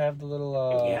thing where you have the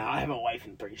little, Yeah, I have a wife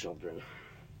and 3 children.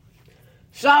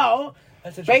 So,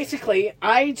 That's basically,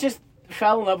 I just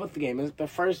fell in love with the game. It was the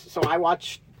first, so I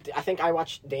think I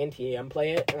watched Dan TM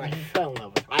play it, and I fell in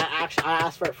love with it. I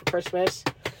asked for it for Christmas.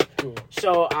 Cool.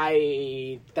 So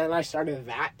I started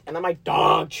that, and then my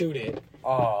dog chewed it.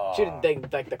 Oh. Chewed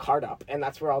the card up, and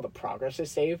that's where all the progress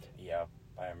is saved. Yep,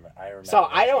 I remember. So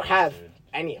I don't have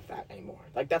any of that anymore.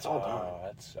 Like, that's all gone. Oh,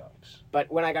 that sucks.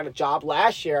 But when I got a job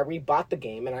last year, I rebought the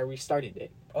game, and I restarted it.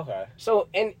 Okay. So,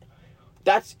 and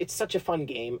it's such a fun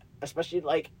game, especially,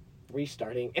 like,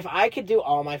 restarting. If I could do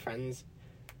all my friends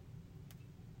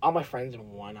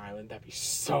in one island, that'd be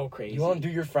so crazy. You want to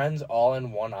do your friends all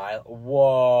in one island?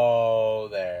 Whoa,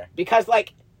 there. Because,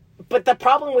 like, but the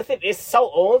problem with it is so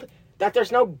old that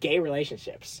there's no gay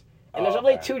relationships. And there's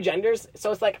only 2 genders,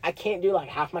 so it's like, I can't do, like,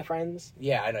 half my friends.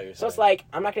 Yeah, I know you're saying. So it's like,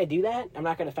 I'm not going to do that. I'm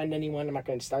not going to offend anyone. I'm not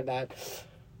going to start that.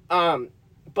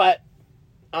 But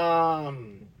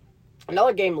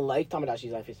another game like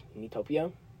Tomodachi's Life is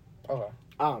Miitopia. Okay.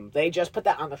 They just put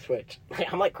that on the Switch.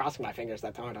 I'm, like, crossing my fingers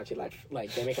that Tomodachi Life,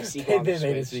 like, they make a sequel on the Switch.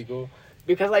 They made a sequel.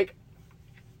 Because, like,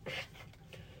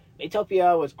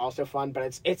 Miitopia was also fun,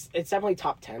 but it's definitely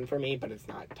top 10 for me, but it's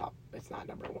not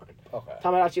number 1. Okay.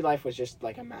 Tomodachi Life was just,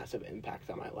 like, a massive impact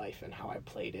on my life and how I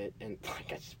played it, and,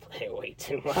 like, I just played it way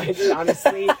too much,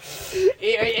 honestly. And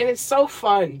it's so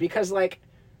fun, because, like,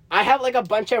 I have, like, a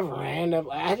bunch of random,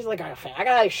 I got,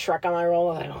 like, Shrek on my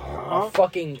roll, like, huh?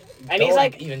 Fucking, and don't he's,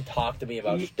 like, even talk to me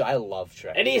about, I love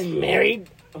Shrek. And he's married,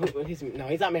 he's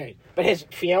not married, but his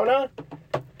Fiona,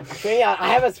 I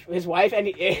have his wife,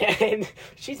 and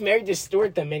she's married to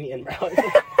Stuart the Minion, bro.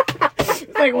 It's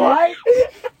like, what?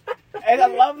 And I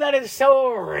love that it's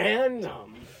so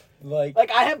random. Like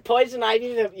I have Poison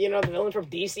Ivy, the villain from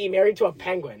DC, married to a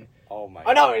penguin. Oh my.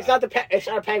 Oh no, God. It's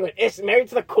not a penguin. It's married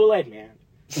to the Kool-Aid Man.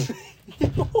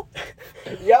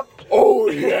 Yep. Oh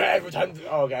yeah. Every time.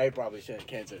 Oh, okay. I probably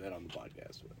can't say that on the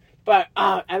podcast. But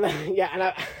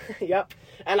yep.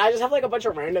 And I just have like a bunch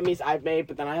of random memes I've made,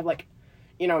 but then I have like,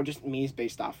 just memes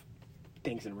based off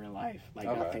things in real life, like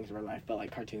not things in real life, but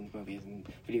like cartoons, movies, and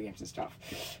video games and stuff.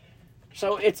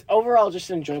 So it's overall just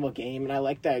an enjoyable game, and I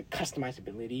like the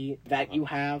customizability that you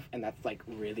have, and that's like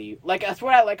really that's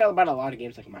what I like about a lot of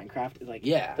games like Minecraft. Is like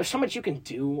there's so much you can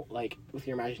do like with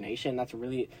your imagination. That's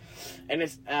really, and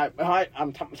it's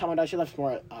Tomodachi Life's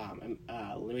more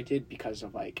limited because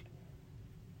of like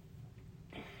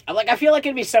I feel like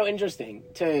it'd be so interesting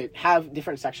to have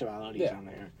different sexualities on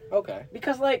there. Okay.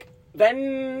 Because like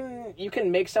then you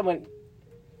can make someone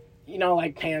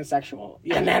like pansexual,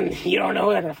 and then you don't know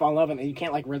they're gonna fall in love, and you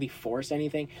can't like really force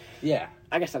anything. Yeah,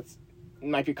 I guess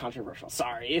might be controversial.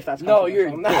 Sorry if that's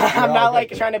controversial. No, I'm not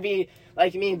like trying to be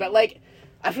like mean, but like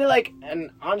I feel like,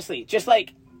 and honestly, just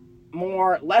like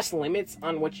less limits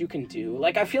on what you can do.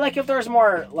 Like I feel like if there's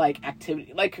more like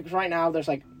activity, like right now there's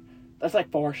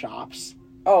 4 shops.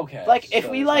 Okay. Like if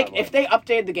if they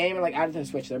updated the game and like added to the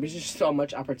Switch, there'd be just so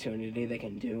much opportunity they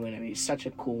can do, and it'd be such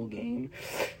a cool game.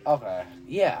 Okay.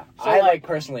 Yeah. So I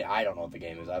personally, I don't know what the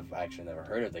game is. I've actually never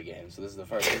heard of the game, so this is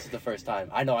the first time.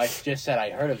 I know I just said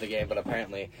I heard of the game, but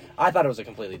apparently I thought it was a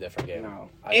completely different game. No.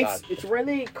 It's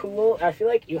really cool. I feel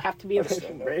like you have to be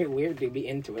very weird to be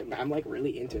into it, but I'm like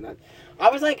really into that. I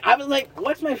was like,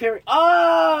 what's my favorite?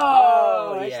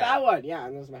 It's that one. Yeah,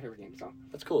 and this is my favorite game. So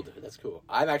that's cool, dude. That's cool.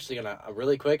 I'm actually gonna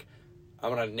really quick. I'm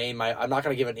gonna name I'm not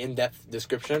gonna give an in-depth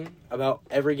description about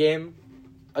every game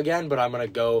again, but I'm gonna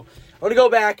go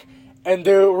back and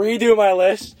redo my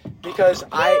list because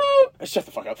shut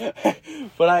the fuck up.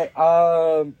 But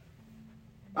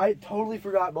I totally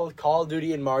forgot both Call of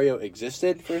Duty and Mario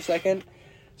existed for a second.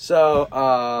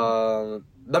 So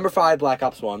number 5, Black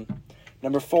Ops 1.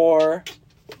 Number 4.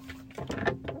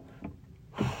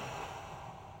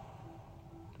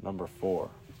 Number 4,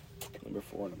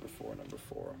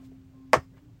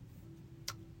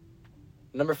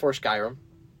 Skyrim.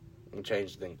 I'm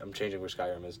changing where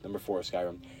Skyrim is. Number 4 is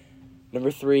Skyrim. Number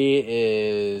 3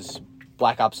 is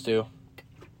Black Ops 2.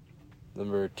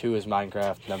 Number 2 is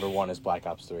Minecraft. Number 1 is Black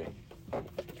Ops 3.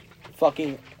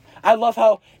 I love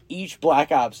how each 3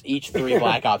 Black Ops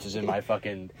is in my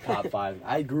fucking top 5.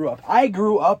 I grew up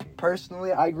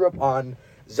on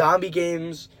zombie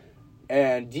games.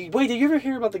 And did you ever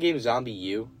hear about the game Zombie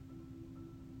U?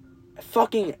 I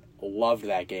fucking loved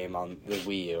that game on the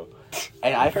Wii U.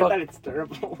 And I've heard that it's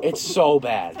terrible. It's so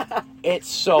bad. It's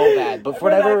so bad. But for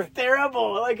whatever... That's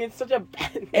terrible. Like, it's such a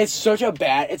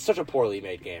bad... It's such a poorly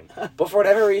made game. But for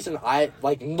whatever reason,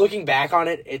 looking back on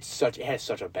it, it has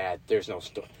such a bad... There's no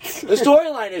story. The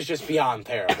storyline is just beyond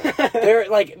terrible. There,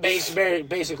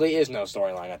 basically is no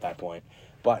storyline at that point.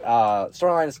 But,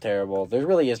 storyline is terrible. There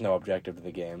really is no objective to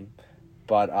the game.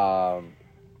 But,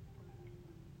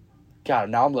 God,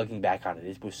 now I'm looking back on it.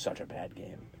 It was such a bad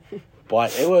game.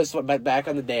 But it was, back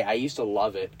in the day, I used to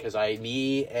love it, because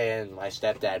me and my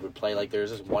stepdad would play,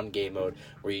 there's this one game mode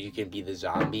where you can be the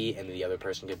zombie, and the other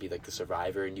person could be, the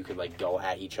survivor, and you could, go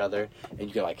at each other, and you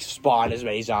could, spawn as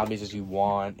many zombies as you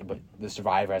want, but the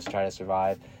survivor has to try to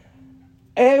survive.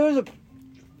 And it was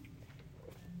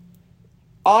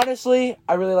honestly,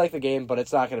 I really like the game, but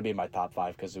it's not going to be in my top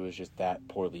 5, because it was just that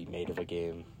poorly made of a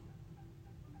game.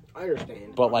 I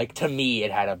understand. But, to me,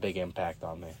 it had a big impact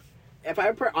on me. If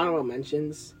I put honorable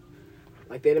mentions,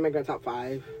 they didn't make my top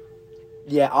 5.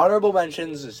 Yeah, honorable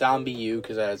mentions, Zombie U,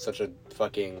 because that had such a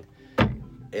fucking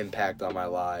impact on my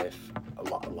life. Ooh,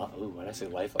 why did I say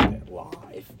life like that?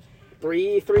 Life.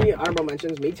 Three honorable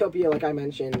mentions. Metopia, like I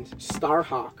mentioned.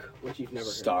 Starhawk, which you've never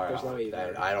heard of.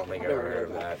 Starhawk, I don't think I've ever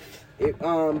heard of that.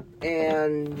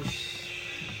 And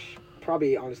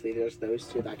probably, honestly, there's those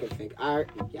two that I can think.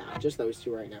 Just those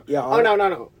two right now. Yeah.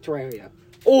 No. Terraria.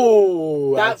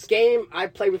 Oh, that game I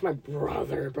played with my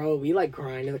brother, bro. We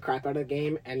grinded the crap out of the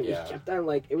game, and we kept on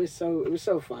it was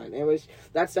so fun.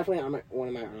 That's definitely one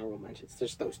of my honorable mentions.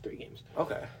 Just those 3 games.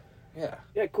 Okay, yeah,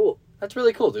 cool. That's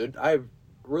really cool, dude. I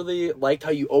really liked how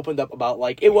you opened up about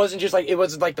it wasn't just it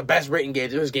wasn't the best written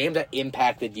games. It was games that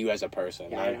impacted you as a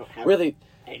person. Yeah, I don't have really.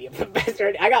 Any of the best.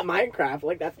 I got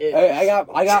Minecraft. That's it. I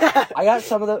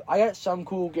got some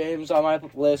cool games on my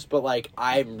list, but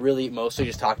I really mostly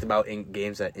just talked about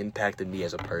games that impacted me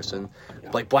as a person.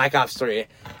 Yeah. Black Ops 3.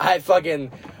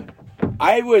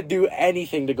 I would do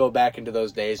anything to go back into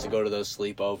those days, to go to those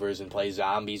sleepovers and play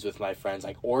zombies with my friends.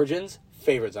 Origins,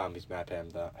 favorite zombies map,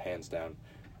 hands down.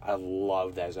 I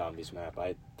love that zombies map.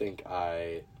 I think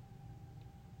I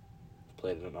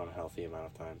played it an unhealthy amount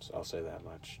of times. I'll say that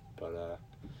much. But,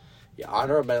 yeah,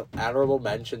 honorable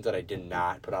mentions that I did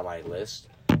not put on my list.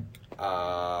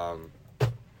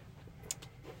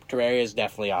 Terraria is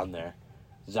definitely on there.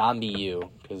 Zombie U,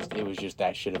 because it was just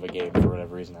that shit of a game for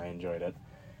whatever reason. I enjoyed it.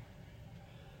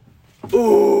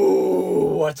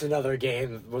 Ooh, what's another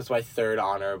game? What's my third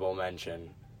honorable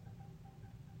mention?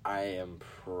 I am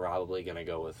probably going to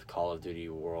go with Call of Duty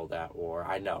World at War.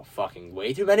 I know, fucking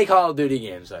way too many Call of Duty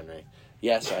games, Henry.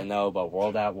 Yes, I know, but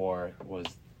World at War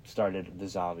started the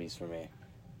zombies for me.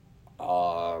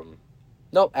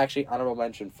 Nope, actually, honorable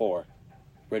mention 4.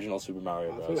 Original Super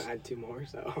Mario Bros. I was going to add 2 more,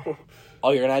 so...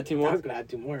 Oh, you're going to add 2 more? I was going to add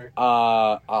 2 more.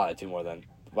 I'll add 2 more then.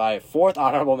 My 4th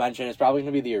honorable mention is probably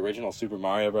going to be the original Super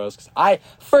Mario Bros. Because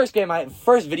first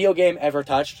video game ever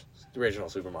touched, the original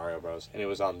Super Mario Bros. And it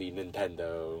was on the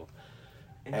Nintendo...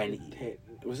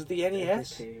 was it the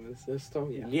NES?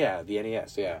 Yeah, the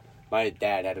NES, yeah. My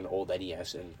dad had an old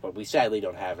NES, but we sadly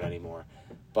don't have it anymore.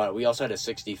 But we also had a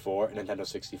Nintendo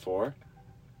 64.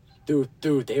 Dude,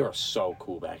 they were so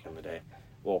cool back in the day.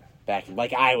 Well,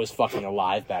 I was fucking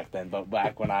alive back then, but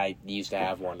back when I used to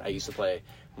have one, I used to play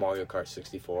Mario Kart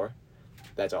 64.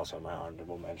 That's also my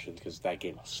honorable mention, because that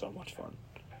game was so much fun.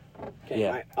 Okay,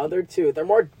 yeah. My other 2, they're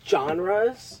more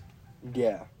genres.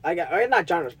 Yeah. Not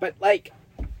genres, but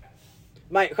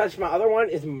my other one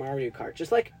is Mario Kart.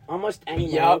 Just almost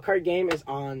any Mario Kart game is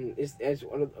one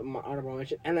of my honorable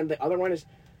mentions. And then the other one is,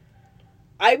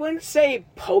 I wouldn't say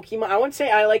Pokemon. I wouldn't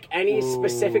say I like any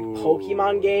specific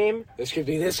Pokemon game. This could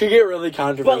get really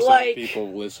controversial for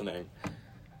people listening.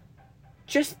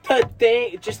 Just the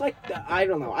thing, I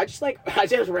don't know. I just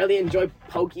really enjoy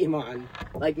Pokemon.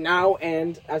 Now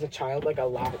and as a child, a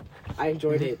lot. I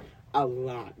enjoyed it a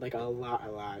lot. A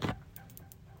lot.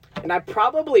 And I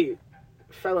probably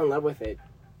fell in love with it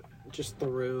just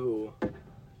through,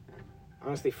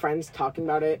 honestly, friends talking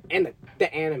about it and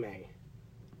the anime.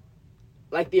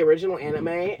 The original anime.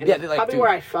 And yeah, probably where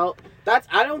I felt...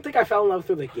 I don't think I fell in love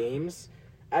through the games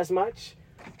as much.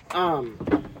 But,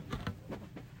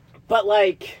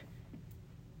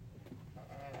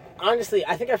 honestly,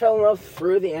 I think I fell in love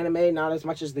through the anime, not as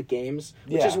much as the games.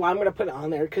 Which is why I'm going to put it on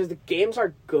there, because the games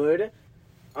are good.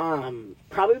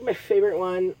 Probably my favorite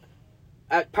one...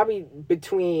 probably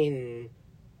between...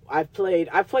 I've played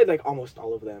almost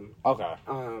all of them. Okay.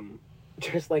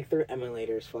 Just through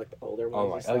emulators for the older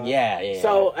ones. Oh yeah.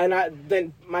 So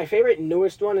then my favorite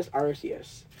newest one is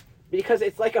Arceus, because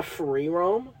it's a free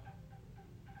roam.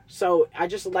 So I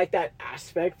just like that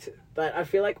aspect. But I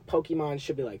feel like Pokemon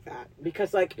should be like that,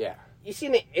 because you see,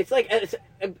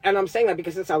 and I'm saying that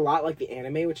because it's a lot like the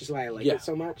anime, which is why I like it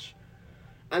so much.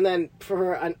 And then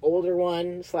for an older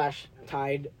one /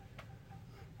 Tide,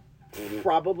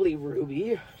 probably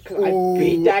Ruby, because I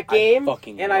beat that game,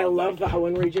 and I love the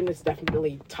Hoenn region. It's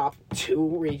definitely top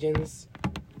 2 regions.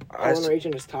 Hoenn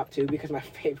region is top 2 because my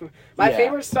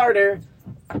favorite starter,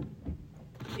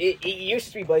 it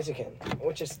used to be Blaziken,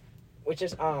 which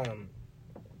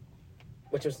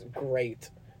was great.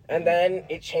 And then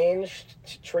it changed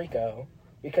to Trico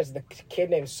because the kid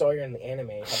named Sawyer in the anime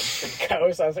had a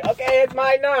Trico. So I was like, okay, it's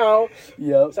mine now.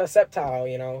 Yep. So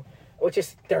Sceptile, which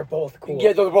is, they're both cool.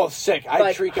 Yeah, they're both sick.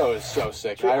 Trico is so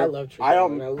sick. I love Trico. I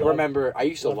don't remember. I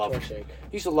used to love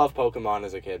Pokemon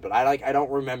as a kid, but I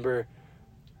don't remember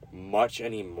much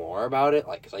anymore about it.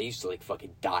 Like, 'cause I used to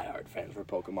fucking diehard fan for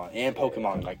Pokemon and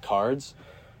Pokemon cards.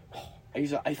 I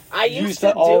used to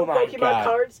do Pokemon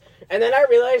cards, and then I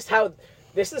realized how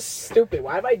this is stupid.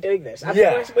 Why am I doing this? I'm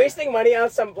wasting money on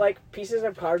some pieces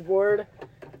of cardboard,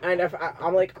 and if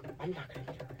I'm like, I'm not gonna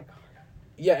get a card.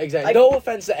 Yeah, exactly. No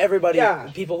offense to everybody,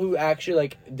 people who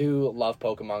actually do love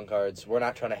Pokemon cards. We're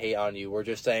not trying to hate on you. We're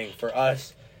just saying for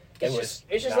us, it's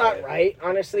just not right,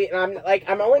 honestly. And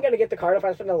I'm only gonna get the card if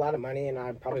I spend a lot of money, and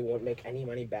I probably won't make any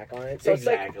money back on it. So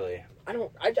exactly.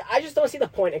 It's I just don't see the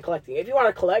point in collecting. If you want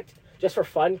to collect just for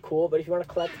fun, cool. But if you want to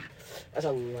collect as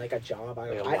a job,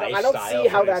 I don't see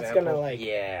how that's gonna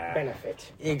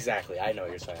benefit. Exactly, I know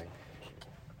what you're saying.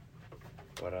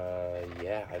 But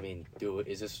I mean, do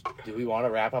we want to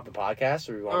wrap up the podcast,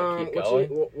 or do we want to keep going?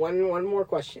 One more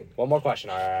question. One more question.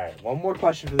 All right. One more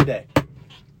question for the day.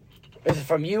 Is it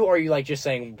from you, or are you just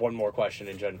saying one more question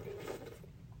in general?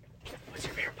 What's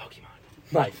your favorite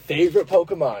Pokemon? My favorite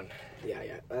Pokemon.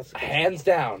 Yeah, that's hands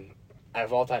down out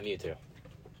of all time, Mewtwo.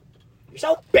 You're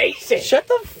so basic. Shut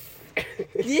the.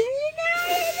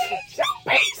 So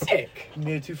basic.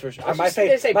 Mewtwo for sure. My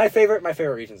favorite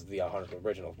region is the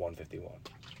original 151.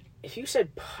 If you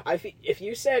said Pikachu.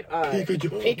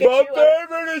 Pikachu, my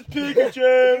favorite is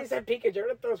Pikachu. If you said Pikachu, you're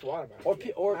gonna throw us water.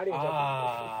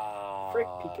 Frick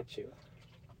Pikachu.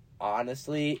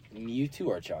 Honestly, Mewtwo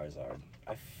or Charizard.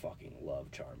 I fucking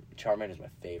love Charmander is my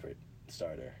favorite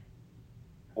starter.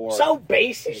 So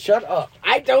basic. Shut up.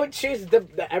 I don't choose the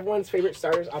everyone's favorite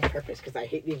starters on purpose because I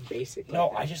hate being basic. No,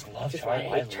 I just love Charizard.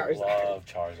 I love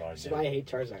Charizard. That's why I hate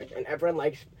Charizard. And everyone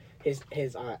likes his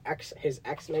X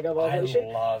Mega Evolution.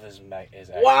 I love his X.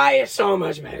 Why is so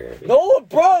much better? No,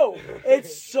 bro,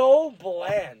 it's so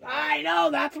bland. I know.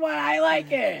 That's why I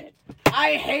like it.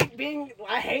 I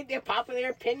hate the popular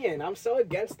opinion. I'm so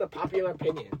against the popular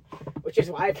opinion. Which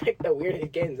is why I picked the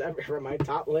weirdest games ever for my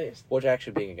top list. Which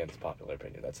actually being against popular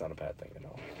opinion, that's not a bad thing at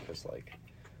all. Just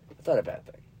it's not a bad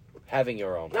thing. Having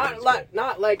your own. But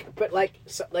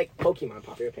Pokemon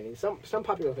popular opinions. Some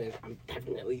popular opinions I'm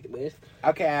definitely with.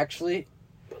 Okay, actually.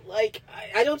 But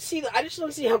I just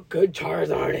don't see how good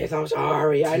Charizard is. I'm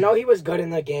sorry. I know he was good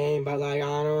in the game, but I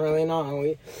don't really know.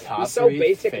 He's so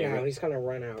basic now. He's gonna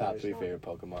run out. Top 3 favorite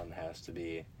Pokemon has to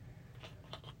be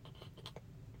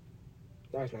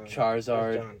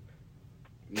Charizard,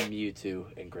 Mewtwo,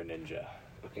 and Greninja.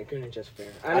 Okay, Greninja's fair.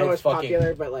 I know it's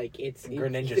popular, but it's a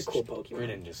cool Pokemon.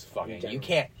 Greninja's fucking. You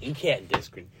can't diss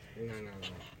Greninja. No.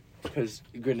 Because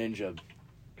Greninja,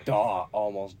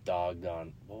 almost dogged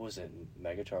on what was it,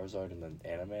 Mega Charizard in the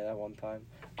anime that one time.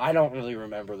 I don't really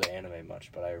remember the anime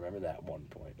much, but I remember that one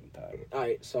point in time. All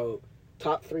right, so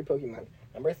top 3 Pokemon.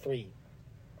 Number 3.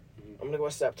 I'm gonna go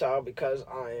with Sceptile because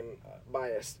I'm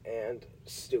biased and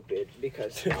stupid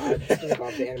because I just go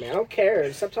off the anime. I don't care.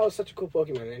 Sceptile is such a cool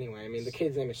Pokemon anyway. I mean, the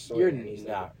kid's name is Sawyer. You're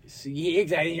not. See,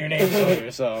 exactly, your name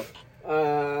is Sawyer,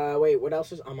 so. Wait, what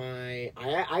else is on my...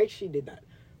 I actually did that.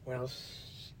 What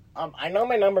else? I know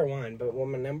my number 1, but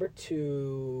my number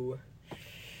 2... I'm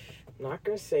not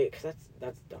gonna say it because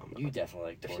that's dumb. You definitely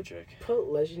like Torchic.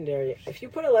 If you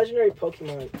put a legendary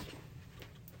Pokemon...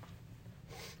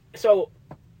 So...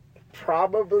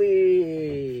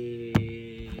 Probably.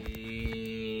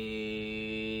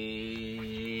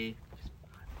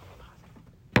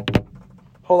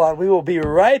 Hold on, we will be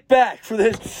right back for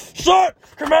this short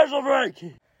commercial break.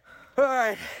 All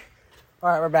right,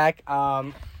 we're back.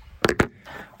 Number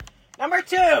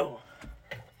 2.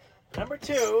 I'm gonna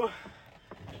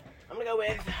go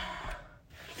with.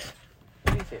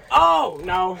 Oh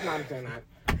no, I'm doing that.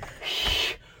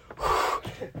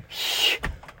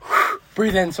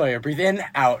 Breathe in, Sawyer. Breathe in,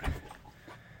 out.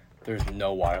 There's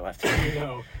no water left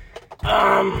here.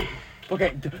 No.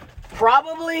 Okay.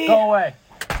 Probably. Go away.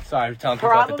 Sorry, I'm telling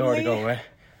people at the door to go away.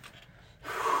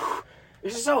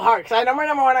 This is so hard because I know my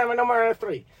number 1 and my number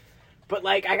 3, but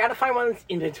I gotta find one that's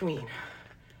in between.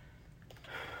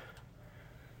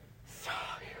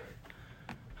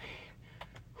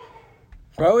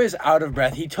 Bro is out of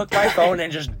breath. He took my phone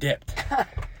and just dipped.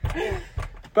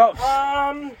 Bro.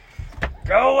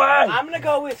 Go away. I'm gonna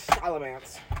go with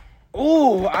Salamence.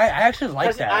 Ooh, I actually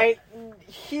like that.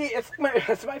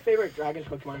 It's my favorite Dragon's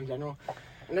Pokemon in general.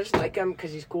 And I just like him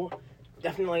because he's cool.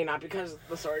 Definitely not because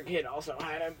the Sword Kid also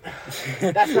had him.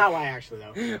 That's not why, actually,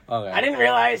 though. Okay. I didn't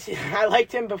realize I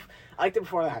liked him. I liked him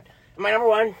before that. And my number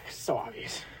one, so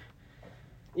obvious.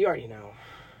 You already know.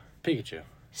 Pikachu.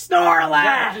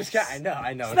 Snorlax.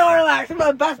 I know. Snorlax is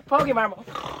my best Pokemon.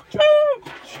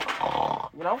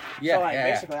 You know? Yeah. So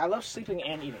basically, I love sleeping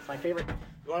and eating. It's my favorite.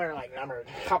 One of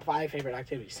top 5 favorite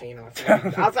activities. So, you know,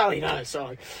 that's all he does.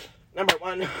 So, number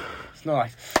 1.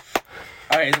 Snorlax.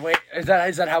 All right. Wait. Is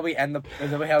that how we end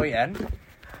Is that how we end?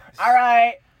 All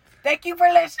right. Thank you for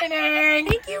listening.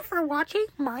 Thank you for watching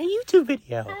my YouTube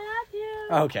video. I love you.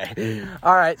 Okay.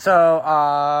 All right. So,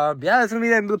 that's gonna be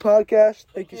the end of the podcast.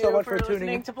 Thank you so much for tuning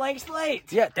in to Blank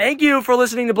Slate. Yeah. Thank you for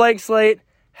listening to Blank Slate.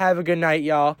 Have a good night,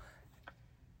 y'all.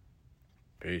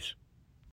 Peace.